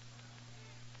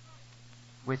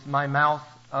with my mouth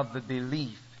of the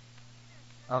belief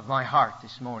of my heart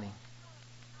this morning.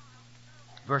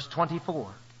 Verse 24.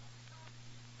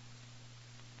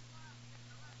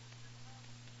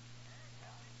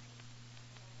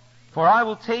 For I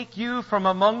will take you from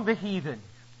among the heathen.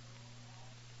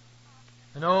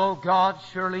 And oh, God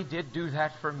surely did do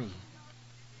that for me.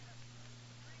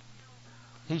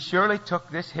 He surely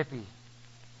took this hippie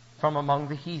from among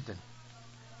the heathen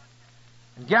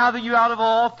and gather you out of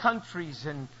all countries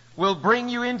and will bring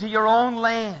you into your own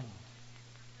land.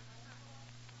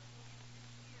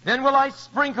 Then will I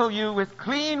sprinkle you with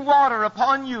clean water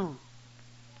upon you,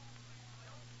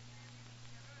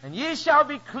 and ye shall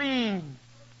be clean.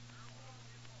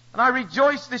 And I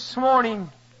rejoice this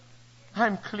morning.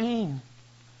 I'm clean.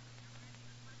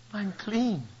 I'm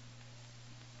clean.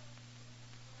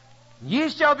 Ye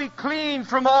shall be clean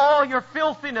from all your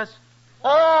filthiness,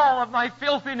 all of my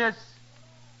filthiness.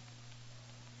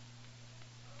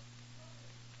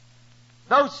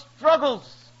 those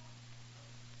struggles,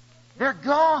 they're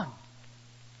gone.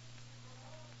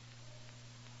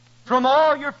 From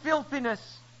all your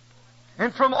filthiness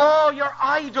and from all your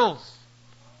idols,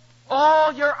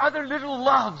 all your other little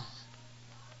loves,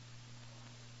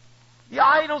 the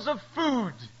idols of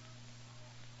food,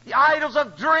 the idols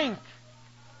of drink,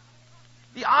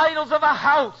 the idols of a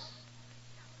house,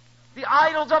 the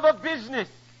idols of a business.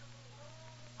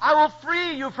 I will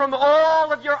free you from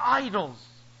all of your idols.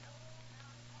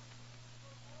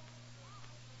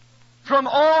 From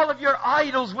all of your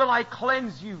idols will I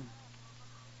cleanse you.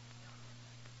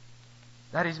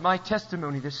 That is my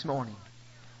testimony this morning.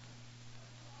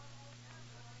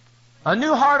 A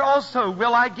new heart also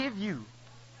will I give you,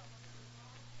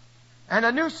 and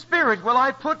a new spirit will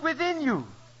I put within you.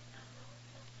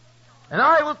 And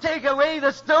I will take away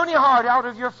the stony heart out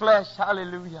of your flesh.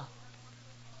 Hallelujah.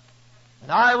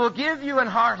 And I will give you an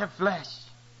heart of flesh.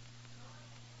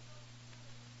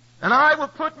 And I will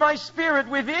put my spirit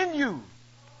within you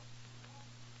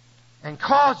and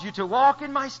cause you to walk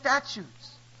in my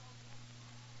statutes.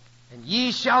 And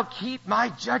ye shall keep my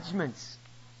judgments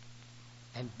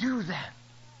and do them.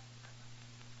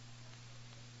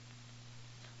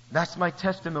 That's my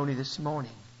testimony this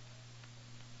morning.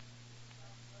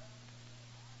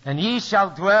 And ye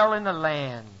shall dwell in the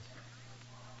land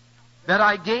that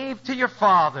I gave to your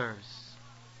fathers.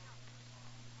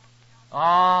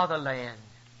 Ah, the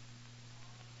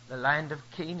land of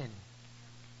Canaan,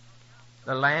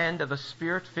 the land of the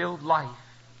Spirit-filled life,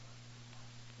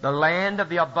 the land of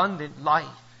the abundant life,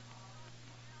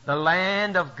 the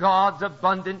land of God's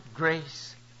abundant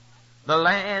grace, the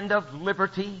land of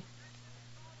liberty,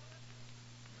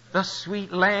 the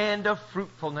sweet land of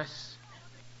fruitfulness.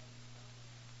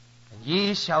 And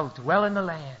ye shall dwell in the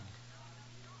land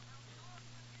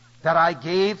that I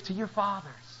gave to your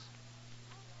fathers.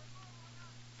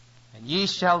 And ye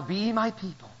shall be my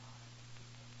people,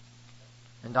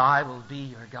 and I will be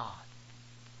your God.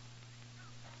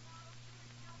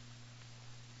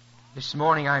 This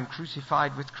morning I am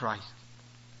crucified with Christ.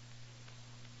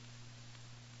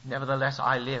 Nevertheless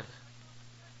I live.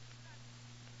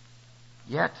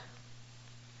 Yet,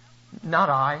 not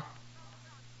I,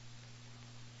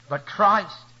 but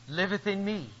Christ liveth in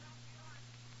me.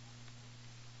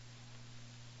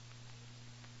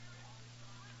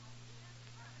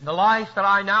 And the life that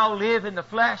I now live in the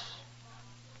flesh,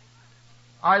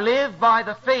 I live by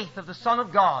the faith of the Son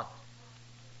of God,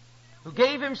 who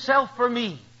gave Himself for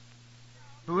me,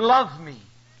 who loved me,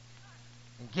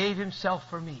 and gave Himself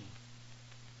for me.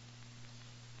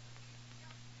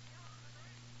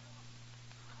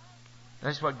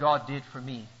 That's what God did for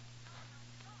me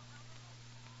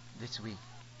this week.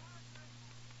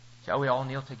 Shall we all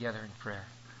kneel together in prayer?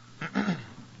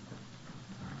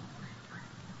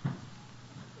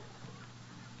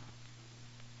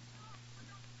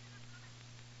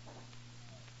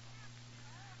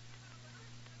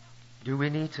 Do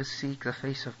we need to seek the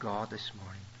face of God this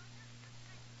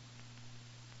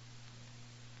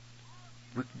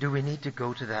morning? Do we need to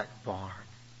go to that barn?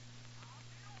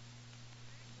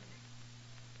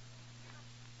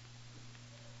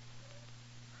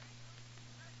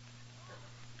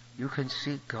 You can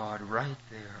seek God right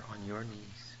there on your knees.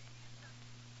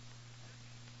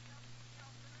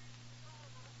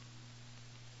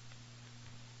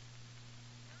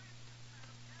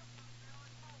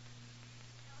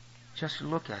 Just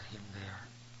look at Him there.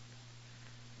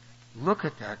 Look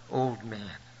at that old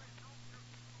man.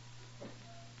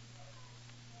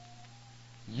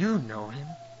 You know him.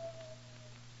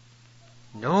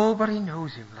 Nobody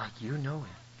knows him like you know him.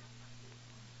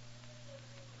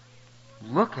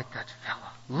 Look at that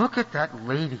fella. Look at that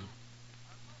lady.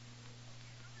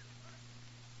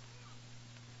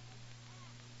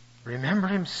 Remember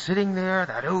him sitting there,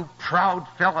 that old proud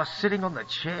fella sitting on the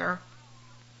chair?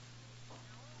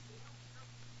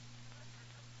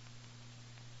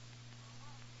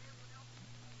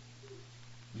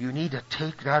 You need to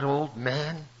take that old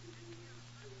man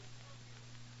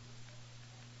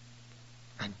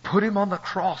and put him on the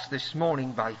cross this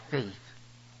morning by faith.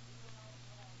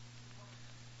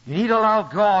 You need to allow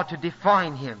God to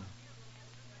define him,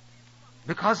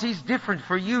 because he's different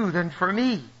for you than for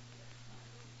me.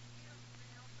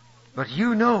 But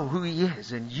you know who he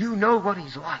is, and you know what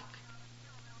he's like.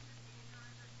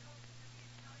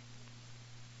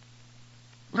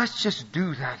 Let's just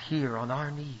do that here on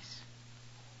our knees.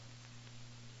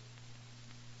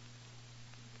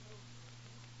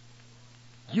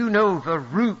 You know the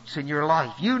roots in your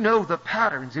life. You know the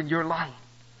patterns in your life.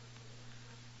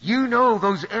 You know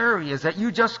those areas that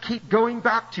you just keep going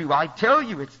back to. I tell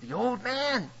you, it's the old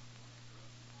man.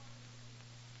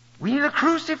 We need to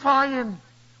crucify him.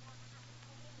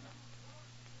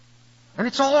 And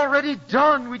it's already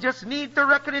done. We just need to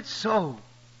reckon it so.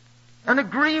 And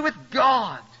agree with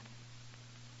God.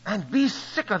 And be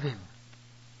sick of him.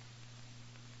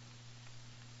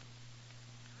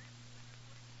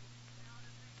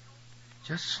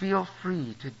 Just feel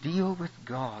free to deal with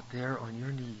God there on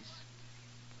your knees.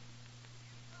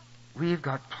 We've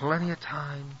got plenty of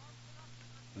time.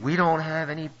 We don't have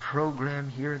any program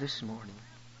here this morning.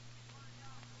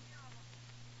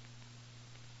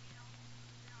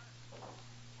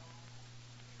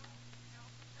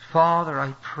 Father,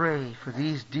 I pray for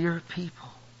these dear people.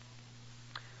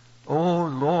 Oh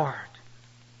Lord,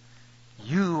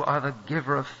 you are the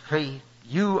giver of faith.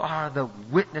 You are the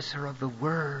witnesser of the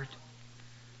Word.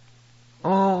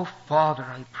 Oh Father,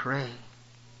 I pray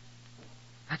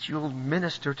that you'll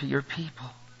minister to your people.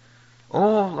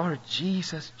 Oh Lord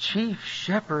Jesus, chief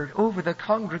shepherd over the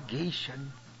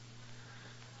congregation,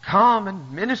 come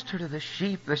and minister to the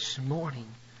sheep this morning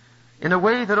in a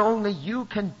way that only you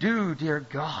can do, dear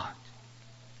God.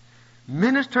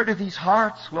 Minister to these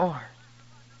hearts, Lord.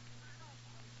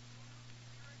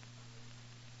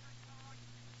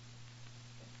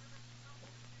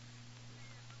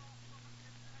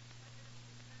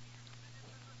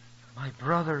 My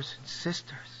brothers and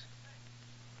sisters,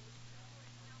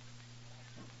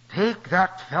 take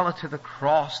that fella to the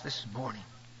cross this morning.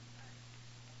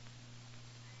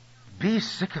 Be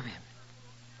sick of him.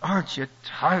 Aren't you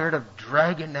tired of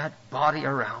dragging that body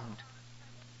around?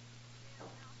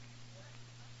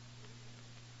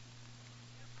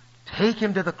 Take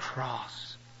him to the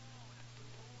cross.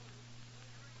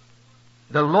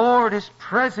 The Lord is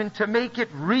present to make it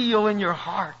real in your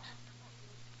heart.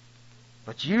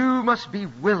 But you must be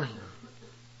willing.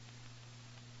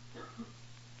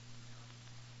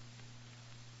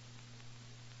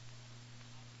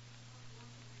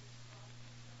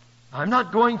 I'm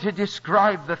not going to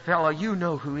describe the fellow. You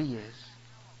know who he is.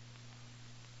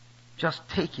 Just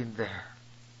take him there.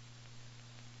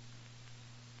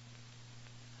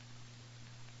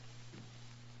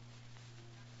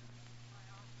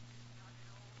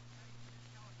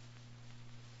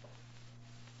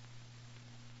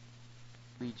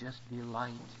 We just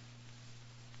delight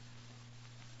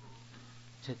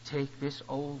to take this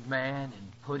old man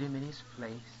and put him in his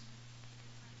place,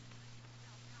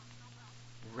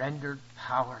 rendered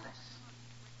powerless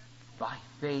by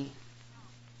faith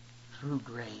through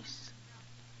grace.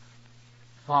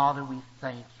 Father, we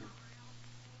thank you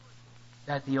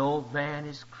that the old man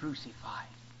is crucified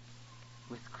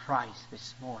with Christ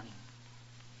this morning.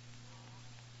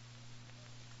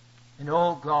 And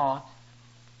oh God,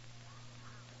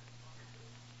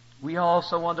 we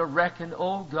also want to reckon,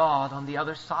 oh God, on the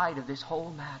other side of this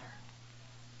whole matter.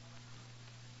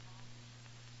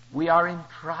 We are in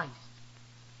Christ.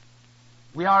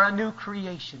 We are a new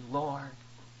creation, Lord.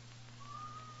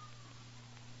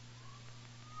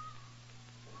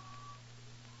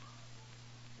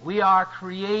 We are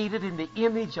created in the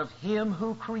image of Him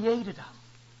who created us.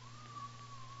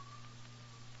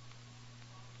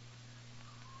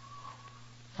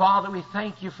 Father, we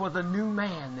thank you for the new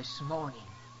man this morning,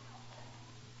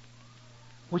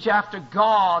 which after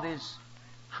God is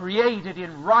created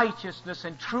in righteousness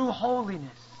and true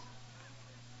holiness.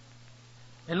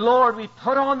 And Lord, we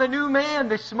put on the new man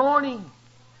this morning.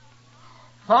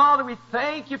 Father, we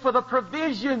thank you for the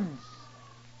provisions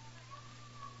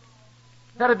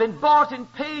that have been bought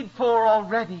and paid for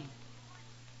already.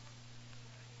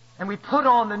 And we put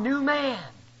on the new man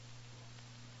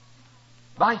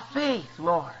by faith,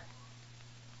 Lord.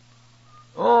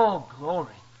 Oh, glory.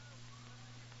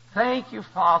 Thank you,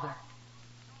 Father.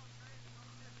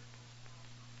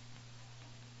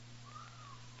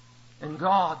 And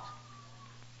God,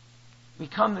 we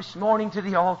come this morning to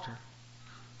the altar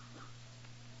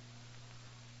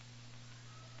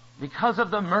because of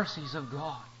the mercies of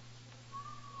God,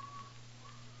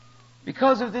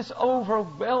 because of this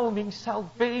overwhelming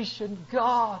salvation,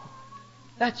 God,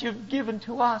 that you've given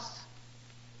to us,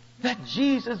 that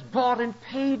Jesus bought and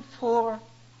paid for.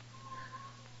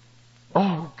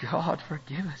 Oh, God,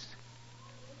 forgive us.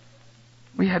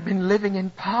 We have been living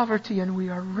in poverty and we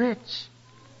are rich.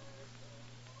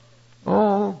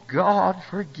 Oh, God,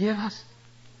 forgive us.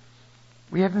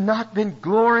 We have not been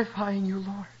glorifying you,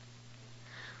 Lord.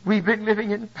 We've been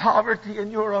living in poverty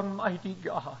and you're a mighty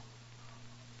God.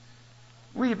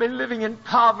 We've been living in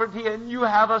poverty and you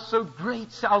have us so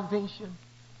great salvation.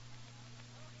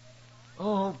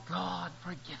 Oh, God,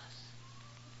 forgive us.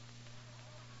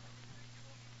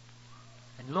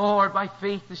 And Lord, by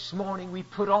faith this morning, we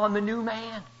put on the new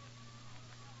man.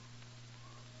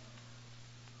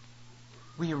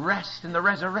 We rest in the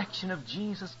resurrection of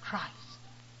Jesus Christ.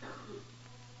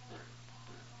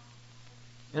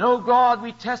 And, oh God,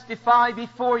 we testify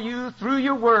before you through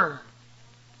your word.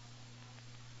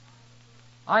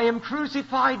 I am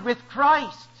crucified with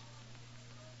Christ.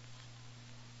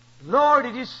 Lord,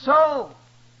 it is so.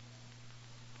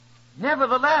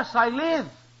 Nevertheless, I live.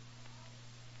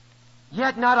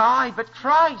 Yet not I, but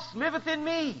Christ liveth in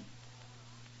me.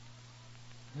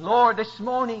 Lord, this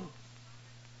morning,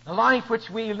 the life which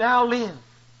we now live,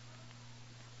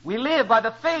 we live by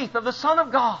the faith of the Son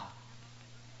of God,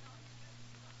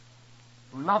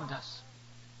 who loved us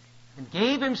and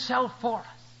gave Himself for us.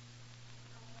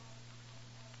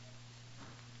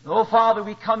 Oh, Father,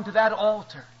 we come to that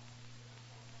altar.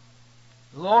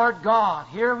 Lord God,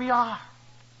 here we are.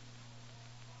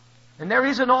 And there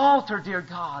is an altar, dear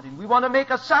God, and we want to make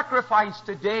a sacrifice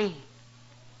today.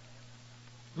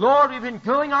 Lord, we've been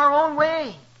going our own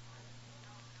way,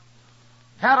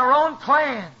 had our own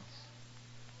plans.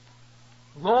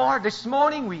 Lord, this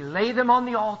morning we lay them on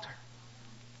the altar.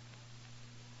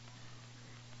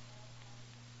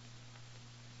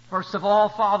 First of all,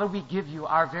 Father, we give you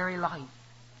our very life.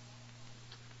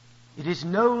 It is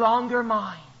no longer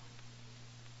mine,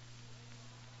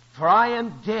 for I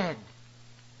am dead,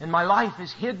 and my life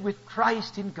is hid with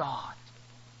Christ in God.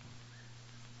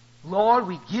 Lord,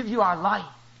 we give you our life.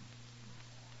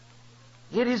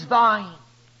 It is thine.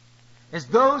 As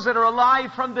those that are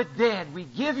alive from the dead, we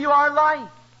give you our life,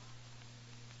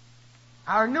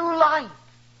 our new life.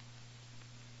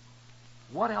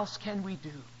 What else can we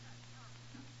do?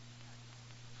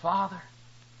 Father,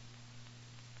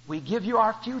 we give you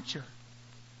our future.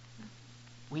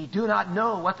 We do not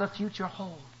know what the future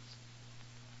holds,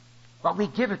 but we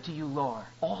give it to you, Lord,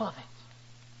 all of it.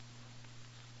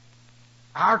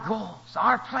 Our goals,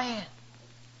 our plan,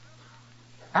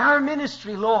 our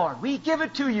ministry, Lord, we give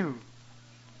it to you.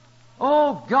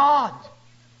 Oh God,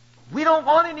 we don't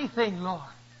want anything, Lord.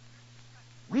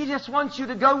 We just want you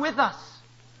to go with us.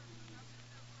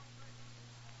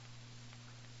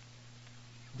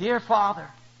 Dear Father,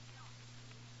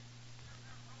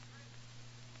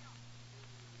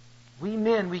 we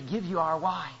men, we give you our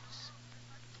wives.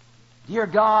 Dear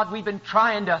God, we've been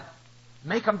trying to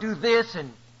make them do this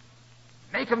and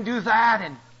make them do that,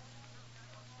 and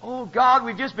oh God,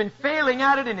 we've just been failing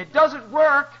at it and it doesn't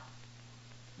work.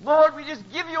 Lord, we just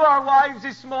give you our wives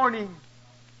this morning.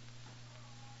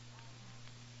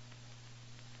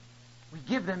 We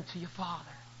give them to you, Father.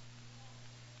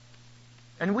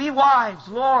 And we wives,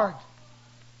 Lord,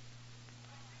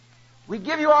 we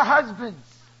give you our husbands.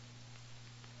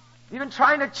 You've been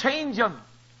trying to change them.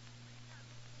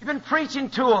 You've been preaching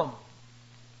to them.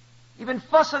 You've been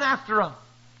fussing after them.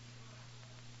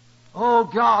 Oh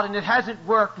God, and it hasn't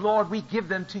worked, Lord. We give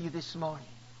them to you this morning.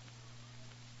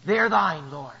 They're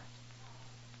thine, Lord.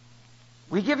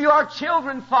 We give you our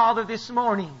children, Father, this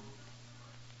morning.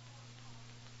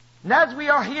 And as we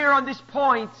are here on this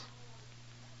point,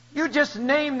 you just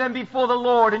name them before the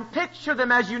Lord and picture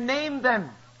them as you name them.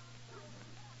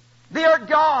 They are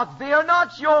God's. They are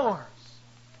not yours.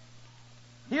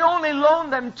 He only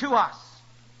loaned them to us.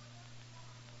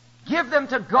 Give them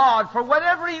to God for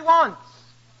whatever He wants.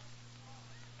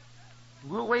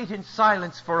 We'll wait in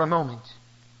silence for a moment.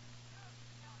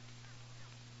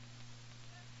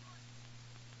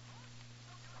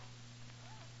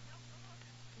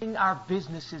 Our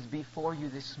businesses before you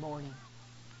this morning.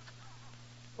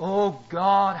 Oh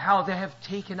God, how they have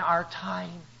taken our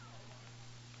time.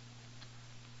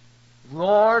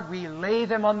 Lord, we lay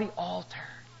them on the altar.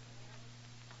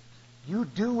 You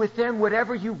do with them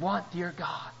whatever you want, dear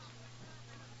God.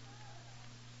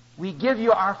 We give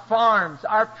you our farms,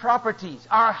 our properties,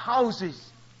 our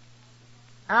houses,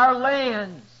 our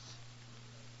lands,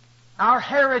 our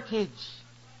heritage.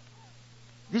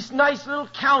 This nice little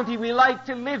county we like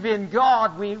to live in,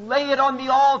 God, we lay it on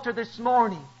the altar this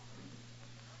morning.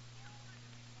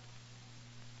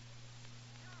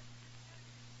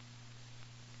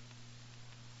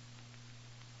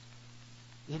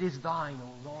 It is thine,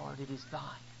 O Lord, it is thine.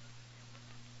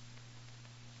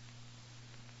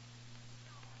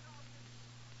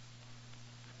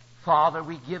 Father,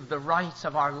 we give the rights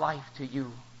of our life to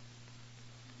you.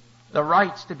 The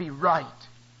rights to be right.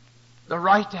 The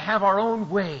right to have our own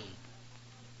way.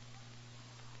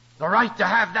 The right to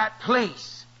have that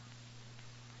place.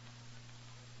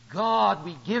 God,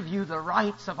 we give you the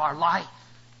rights of our life.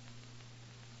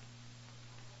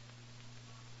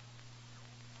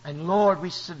 And Lord,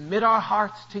 we submit our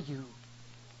hearts to you.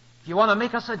 If you want to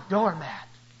make us a doormat,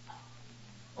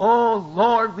 oh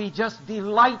Lord, we just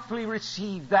delightfully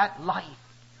receive that life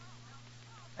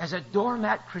as a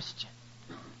doormat Christian.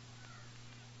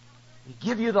 We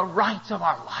give you the rights of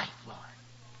our life, Lord.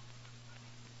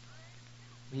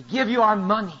 We give you our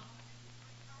money.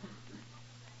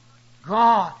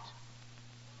 God,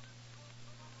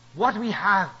 what we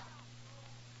have,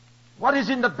 what is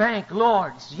in the bank,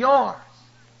 Lord, it's yours.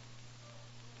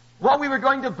 What we were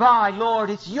going to buy,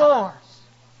 Lord, it's yours.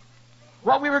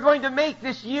 What we were going to make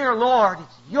this year, Lord,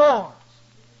 it's yours.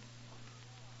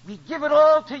 We give it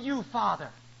all to you, Father.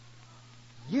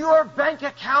 Your bank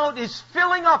account is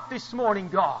filling up this morning,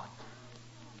 God.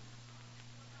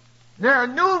 There are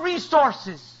new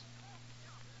resources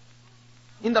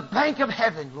in the bank of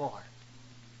heaven, Lord.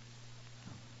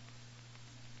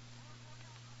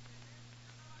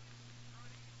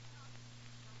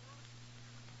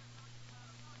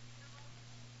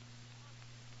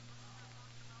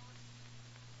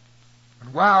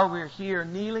 And while we're here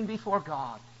kneeling before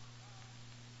God,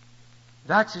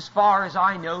 that's as far as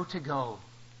I know to go.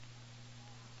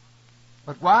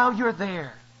 But while you're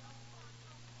there,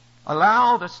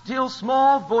 allow the still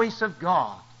small voice of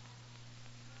God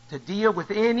to deal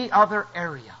with any other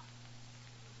area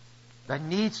that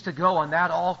needs to go on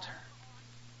that altar.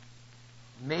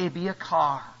 It may be a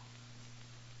car.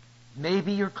 It may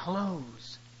be your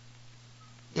clothes.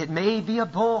 It may be a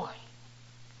boy.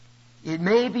 It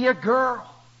may be a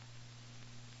girl.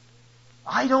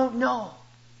 I don't know.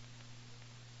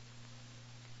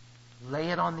 Lay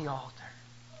it on the altar.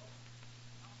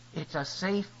 It's a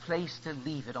safe place to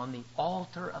leave it, on the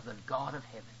altar of the God of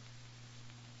heaven.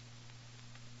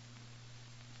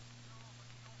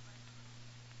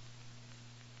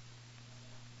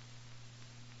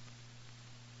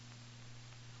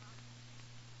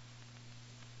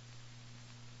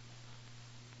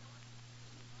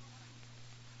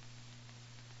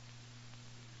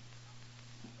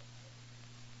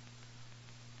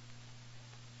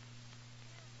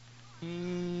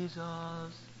 Jesus,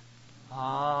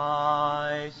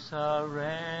 I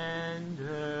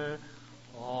surrender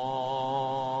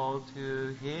all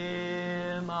to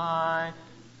Him. I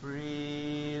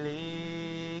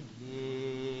freely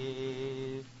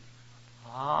give.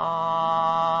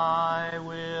 I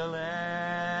will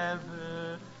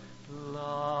ever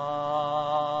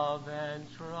love and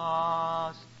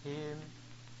trust Him.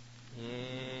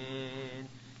 In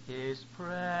His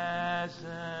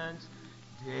presence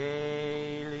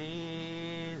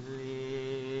daily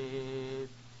live.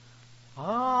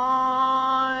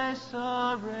 I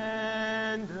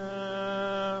surrender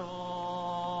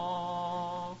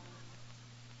all.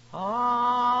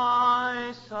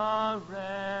 I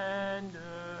surrender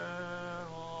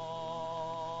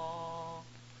all.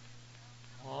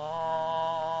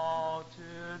 All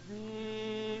to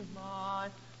Thee, my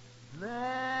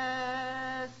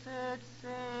blessed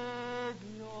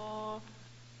Savior.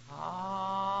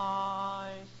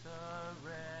 I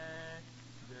surrender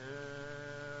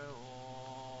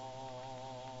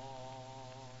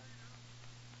all.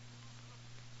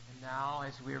 And now,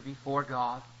 as we're before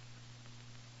God,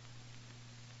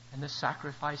 and the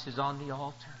sacrifice is on the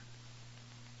altar,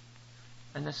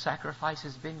 and the sacrifice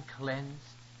has been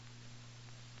cleansed,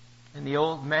 and the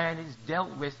old man is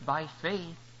dealt with by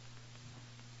faith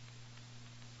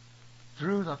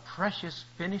through the precious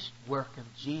finished work of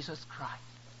Jesus Christ.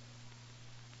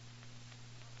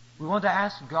 We want to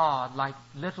ask God, like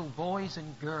little boys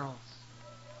and girls,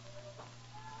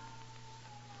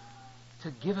 to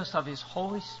give us of His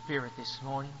Holy Spirit this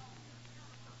morning.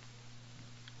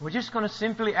 We're just going to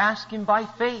simply ask Him by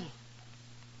faith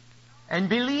and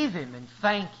believe Him and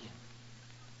thank Him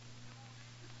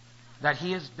that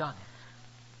He has done it.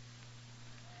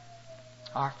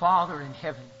 Our Father in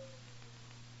heaven,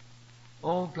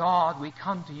 oh God, we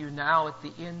come to You now at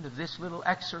the end of this little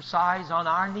exercise on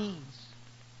our knees.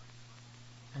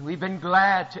 And we've been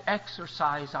glad to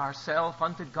exercise ourselves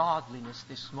unto godliness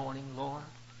this morning, Lord.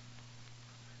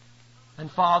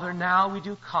 And Father, now we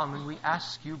do come and we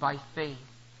ask You by faith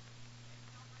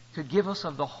to give us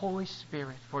of the Holy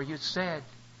Spirit. For You said,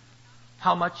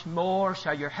 how much more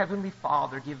shall your Heavenly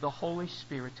Father give the Holy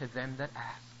Spirit to them that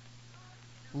ask?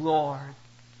 Lord,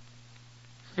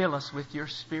 fill us with Your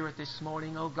Spirit this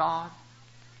morning, O God.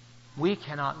 We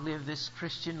cannot live this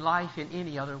Christian life in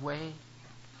any other way.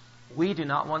 We do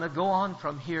not want to go on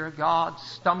from here, God,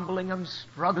 stumbling and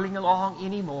struggling along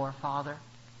anymore, Father.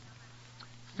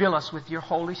 Fill us with Your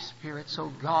Holy Spirit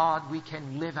so, God, we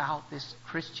can live out this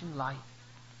Christian life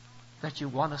that You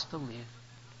want us to live.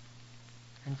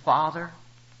 And Father,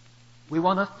 we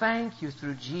want to thank You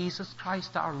through Jesus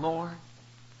Christ our Lord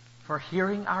for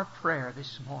hearing our prayer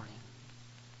this morning.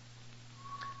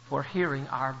 For hearing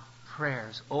our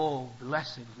prayers. Oh,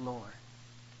 blessed Lord,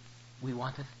 we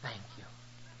want to thank You.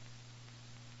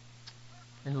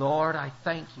 And Lord, I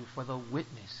thank you for the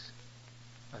witness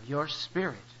of your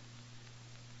Spirit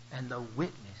and the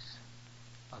witness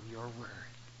of your Word.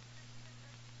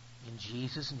 In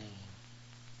Jesus' name,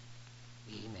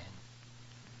 amen.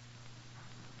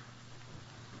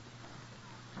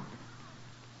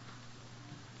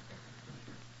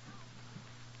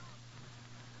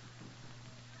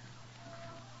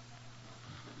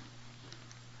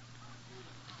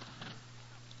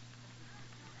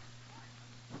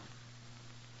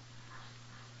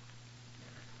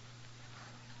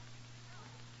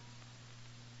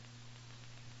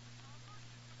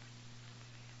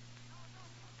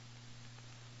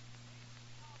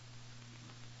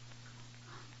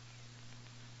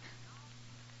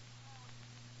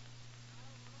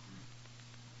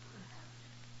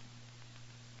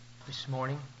 This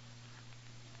morning,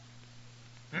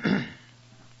 if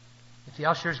the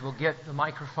ushers will get the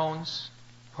microphones,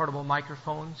 portable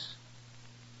microphones.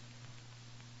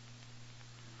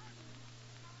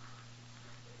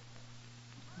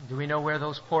 Do we know where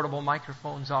those portable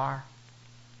microphones are?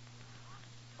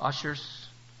 Ushers?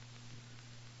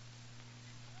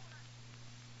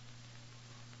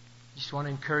 Just want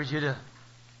to encourage you to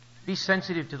be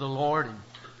sensitive to the Lord, and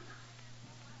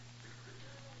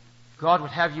God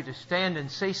would have you to stand and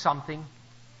say something.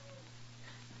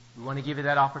 We want to give you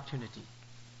that opportunity.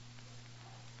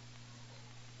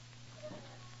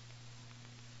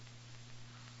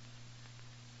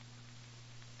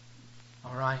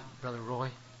 All right, Brother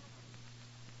Roy.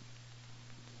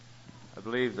 I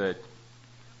believe that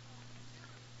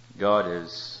God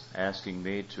is asking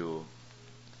me to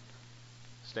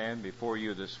stand before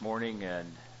you this morning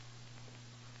and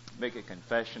make a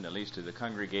confession, at least to the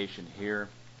congregation here.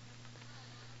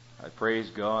 I praise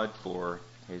God for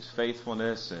His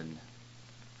faithfulness and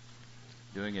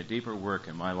doing a deeper work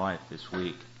in my life this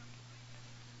week.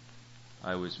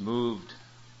 I was moved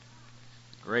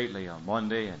greatly on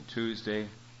Monday and Tuesday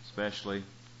especially,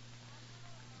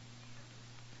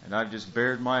 and I've just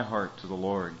bared my heart to the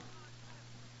Lord.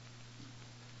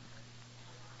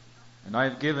 And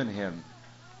I've given Him,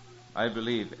 I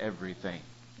believe, everything.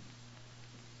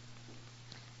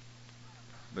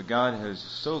 But God has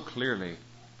so clearly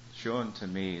shown to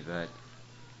me that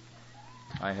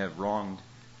I have wronged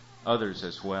others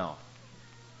as well.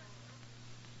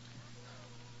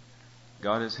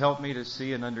 God has helped me to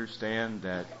see and understand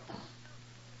that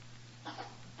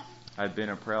I've been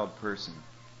a proud person.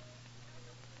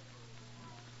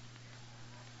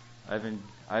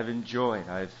 I've enjoyed,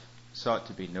 I've sought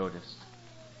to be noticed.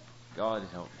 God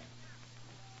help me.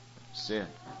 Sin.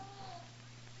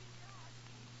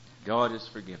 God has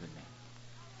forgiven me.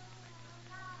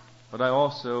 But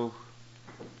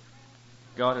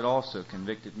God had also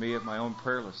convicted me of my own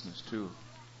prayerlessness too.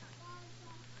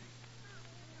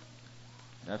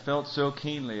 And I felt so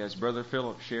keenly, as Brother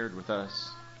Philip shared with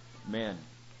us, men,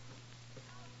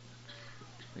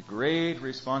 the great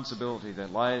responsibility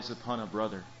that lies upon a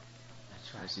brother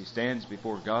as he stands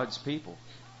before God's people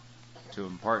to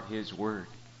impart His Word.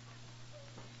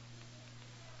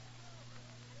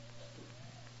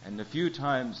 And the few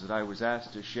times that I was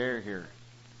asked to share here,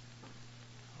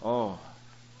 oh,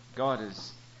 God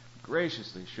has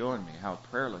graciously shown me how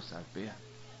prayerless I've been. Amen,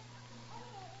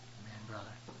 brother.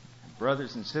 And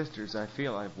brothers and sisters, I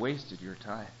feel I've wasted your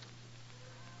time.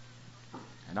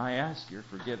 And I ask your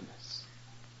forgiveness.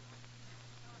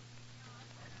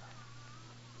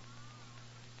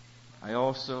 I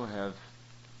also have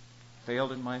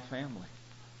failed in my family,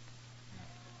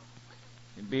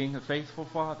 in being a faithful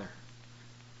father,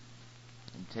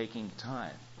 in taking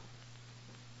time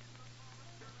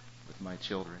with my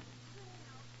children.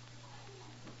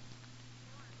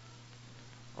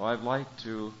 Oh,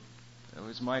 it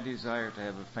was my desire to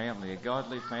have a family, a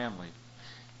godly family.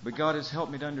 But God has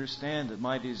helped me to understand that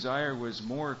my desire was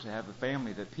more to have a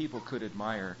family that people could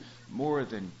admire more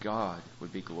than God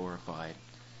would be glorified.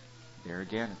 There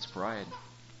again, it's pride.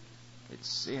 It's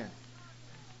sin.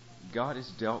 God has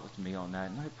dealt with me on that,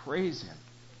 and I praise Him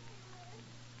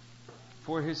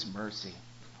for His mercy.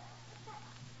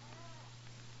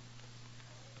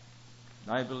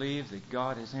 And I believe that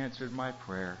God has answered my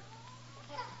prayer.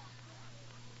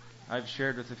 I've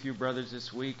shared with a few brothers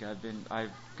this week,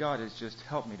 God has just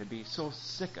helped me to be so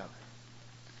sick of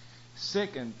it.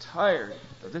 Sick and tired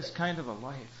of this kind of a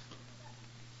life.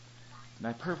 And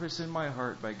I purpose in my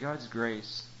heart, by God's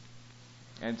grace,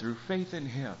 and through faith in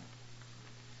Him,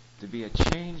 to be a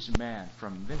changed man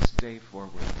from this day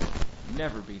forward.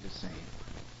 Never be the same.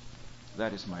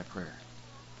 That is my prayer.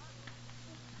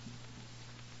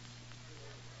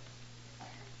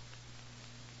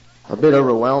 A bit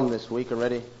overwhelmed this week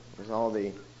already with all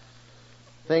the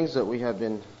things that we have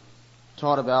been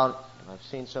taught about. I've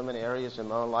seen so many areas in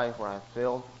my own life where I've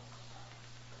failed.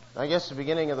 I guess the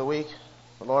beginning of the week,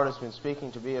 the Lord has been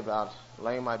speaking to me about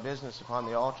laying my business upon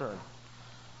the altar. And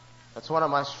that's one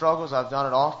of my struggles. I've done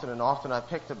it often, and often I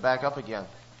picked it back up again.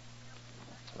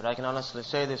 But I can honestly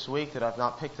say this week that I've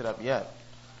not picked it up yet.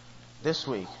 This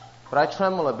week. But I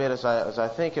tremble a bit as I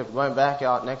think of going back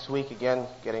out next week again,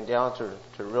 getting down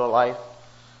to real life,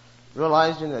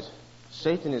 realizing that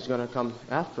Satan is going to come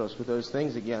after us with those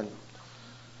things again.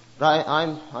 But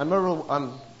I'm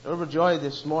overjoyed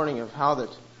this morning of how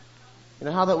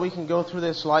that we can go through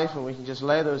this life and we can just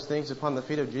lay those things upon the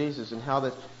feet of Jesus, and how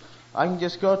that I can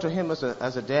just go to Him as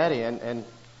a daddy and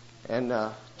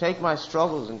take my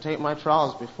struggles and take my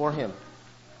trials before Him.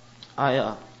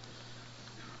 I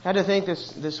had to think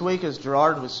this week as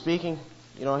Gerard was speaking.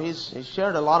 He's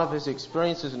shared a lot of his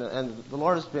experiences, and the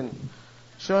Lord has been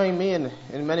showing me in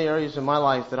many areas of my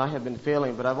life that I have been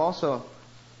failing. But I've also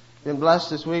been blessed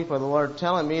this week by the Lord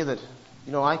telling me that,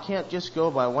 I can't just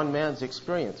go by one man's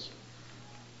experience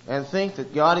and think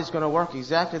that God is going to work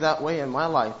exactly that way in my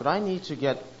life. But I need to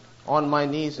get on my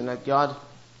knees and let God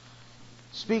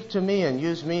speak to me and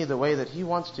use me the way that He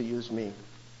wants to use me.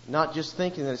 Not just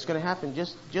thinking that it's going to happen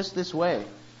just this way.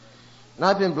 And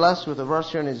I've been blessed with a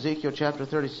verse here in Ezekiel chapter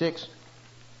 36,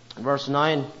 verse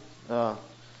 9.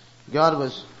 God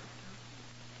was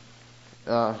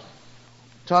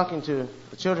talking to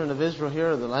the children of Israel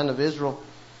here, the land of Israel,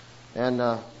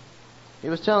 and He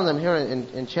was telling them here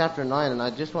in chapter 9, and I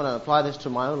just want to apply this to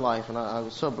my own life, and I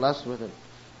was so blessed with it.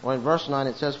 Well, in verse 9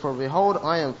 it says, "For behold,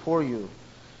 I am for you,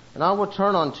 and I will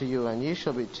turn unto you, and ye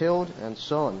shall be tilled and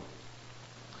sown."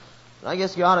 And I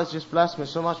guess God has just blessed me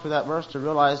so much with that verse to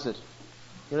realize that,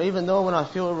 even though when I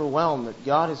feel overwhelmed, that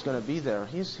God is going to be there.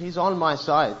 He's on my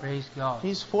side. Praise God.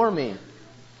 He's for me.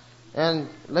 And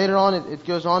later on, it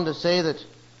goes on to say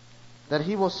that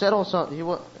He will settle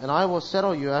and I will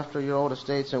settle you after your old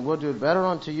estates, and will do better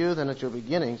unto you than at your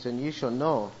beginnings, and ye shall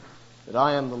know that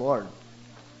I am the Lord.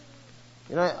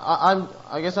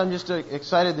 I guess I'm just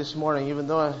excited this morning, even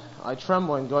though I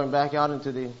tremble in going back out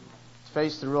into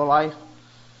face the real life.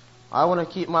 I want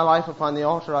to keep my life upon the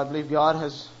altar. I believe God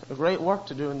has a great work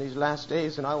to do in these last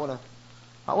days, and I want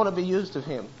to be used of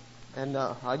Him. And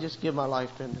I just give my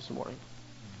life to Him this morning.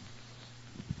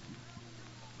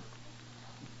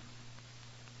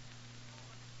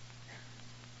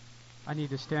 I need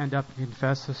to stand up and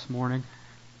confess this morning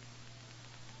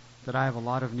that I have a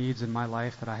lot of needs in my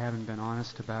life that I haven't been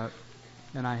honest about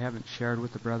and I haven't shared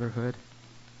with the brotherhood.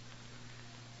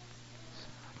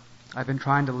 I've been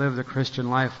trying to live the Christian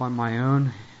life on my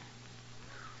own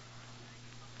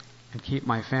and keep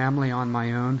my family on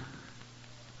my own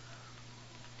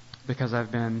because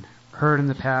I've been hurt in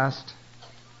the past,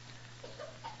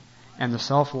 and the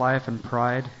self-life and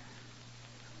pride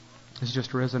has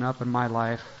just risen up in my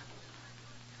life.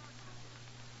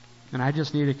 And I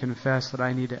just need to confess that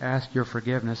I need to ask your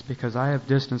forgiveness because I have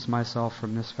distanced myself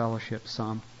from this fellowship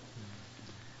some.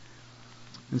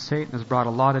 And Satan has brought a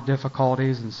lot of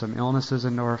difficulties and some illnesses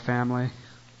into our family.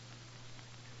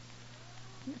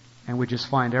 And we just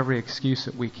find every excuse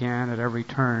that we can at every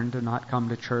turn to not come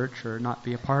to church or not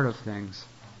be a part of things.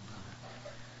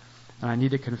 And I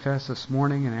need to confess this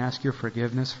morning and ask your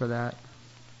forgiveness for that.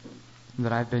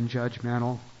 That I've been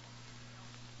judgmental.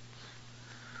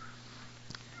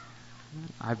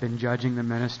 I've been judging the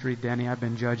ministry. Denny, I've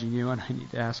been judging you, and I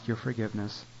need to ask your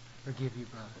forgiveness. Forgive you,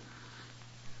 brother.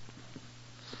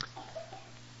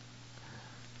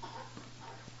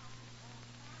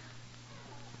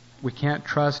 We can't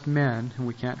trust men, and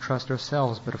we can't trust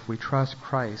ourselves, but if we trust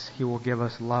Christ, He will give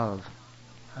us love.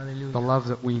 Hallelujah. The love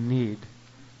that we need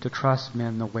to trust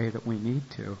men the way that we need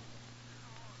to.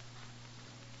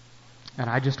 And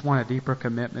I just want a deeper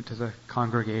commitment to the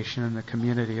congregation and the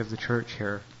community of the church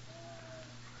here,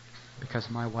 because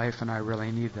my wife and I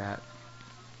really need that.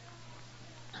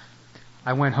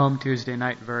 I went home Tuesday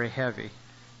night very heavy.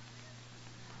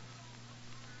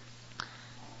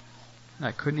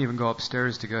 I couldn't even go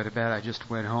upstairs to go to bed. I just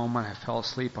went home and I fell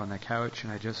asleep on the couch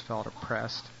and I just felt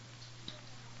oppressed.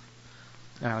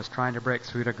 And I was trying to break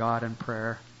through to God in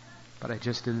prayer, but I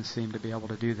just didn't seem to be able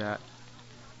to do that.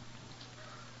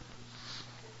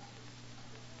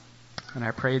 And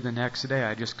I prayed the next day.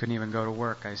 I just couldn't even go to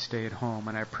work. I stayed home,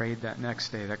 and I prayed that next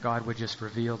day that God would just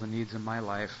reveal the needs of my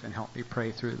life and help me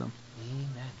pray through them.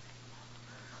 Amen.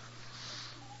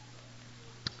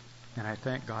 And I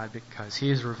thank God because He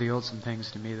has revealed some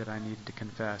things to me that I need to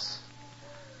confess.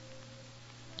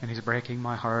 And He's breaking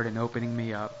my heart and opening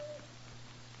me up.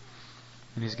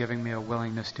 And He's giving me a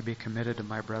willingness to be committed to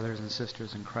my brothers and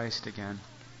sisters in Christ again.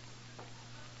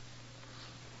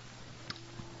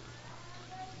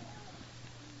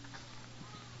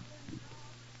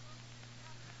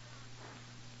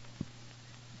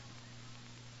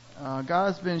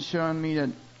 God has been showing me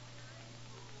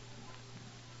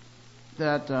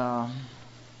that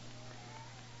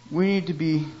we need to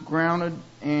be grounded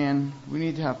and we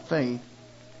need to have faith.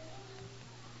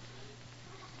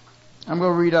 I'm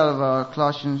going to read out of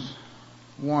Colossians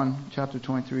 1, chapter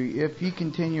 23. If ye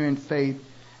continue in faith,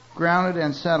 grounded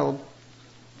and settled,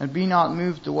 and be not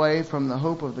moved away from the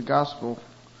hope of the gospel,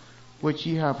 which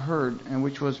ye have heard, and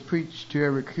which was preached to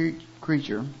every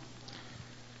creature.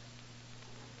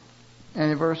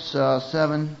 And in verse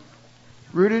 7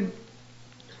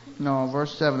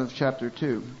 of chapter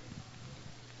 2.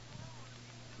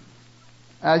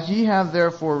 As ye have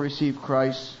therefore received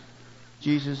Christ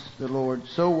Jesus the Lord,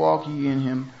 so walk ye in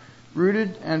him,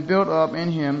 rooted and built up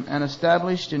in him, and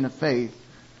established in the faith,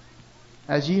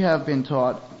 as ye have been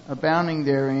taught, abounding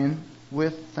therein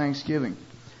with thanksgiving.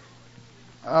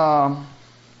 I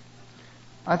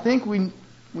think we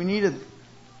need to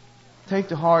take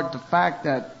to heart the fact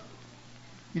that,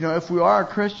 if we are a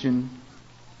Christian,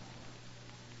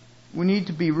 we need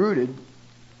to be rooted,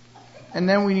 and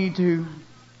then we need to,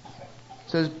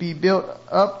 it says, be built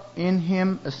up in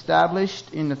him,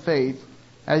 established in the faith,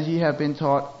 as ye have been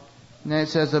taught. And then it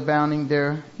says, abounding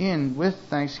therein with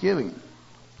thanksgiving.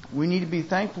 We need to be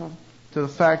thankful to the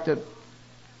fact that,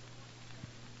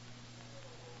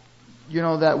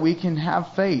 that we can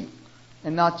have faith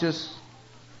and not just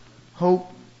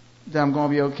hope that I'm going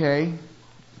to be okay,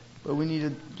 but we need to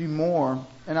do more.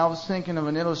 And I was thinking of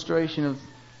an illustration of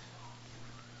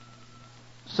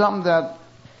something that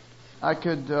I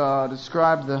could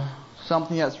describe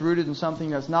something that's rooted and something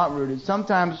that's not rooted.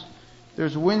 Sometimes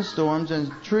there's windstorms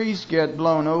and trees get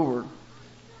blown over.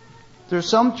 There's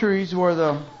some trees where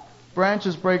the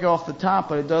branches break off the top,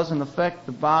 but it doesn't affect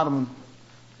the bottom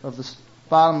of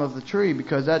the tree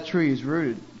because that tree is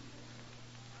rooted.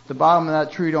 The bottom of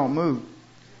that tree don't move.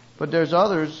 But there's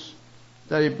others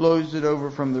that it blows it over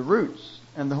from the roots,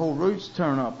 and the whole roots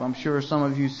turn up. I'm sure some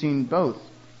of you have seen both.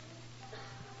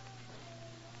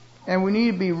 And we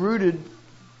need to be rooted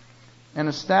and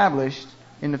established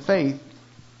in the faith,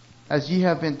 as ye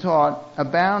have been taught,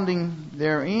 abounding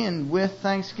therein with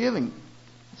thanksgiving.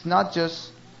 It's not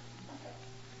just,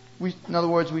 in other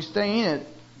words, we stay in it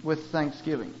with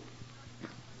thanksgiving.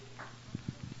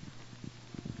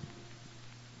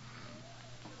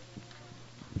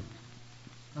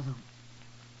 Brother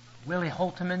Willie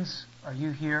Holtemans, are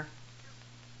you here?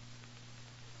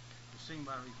 Proceeding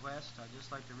by request, I'd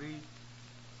just like to read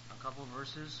a couple of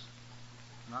verses.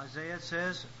 In Isaiah it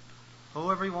says, Ho,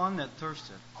 everyone that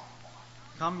thirsteth,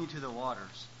 come ye to the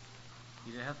waters.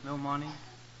 He that hath no money,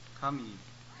 come ye,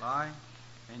 buy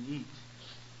and eat.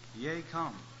 Yea,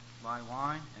 come, buy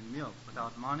wine and milk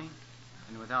without money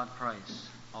and without price.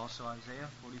 Also Isaiah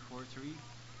 44:3.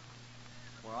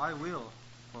 For I will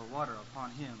pour water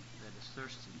upon him that is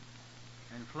thirsty,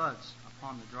 and floods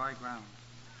upon the dry ground.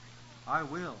 I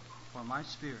will pour my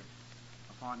spirit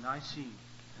upon thy seed,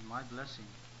 and my blessing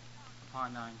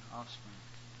upon thine offspring.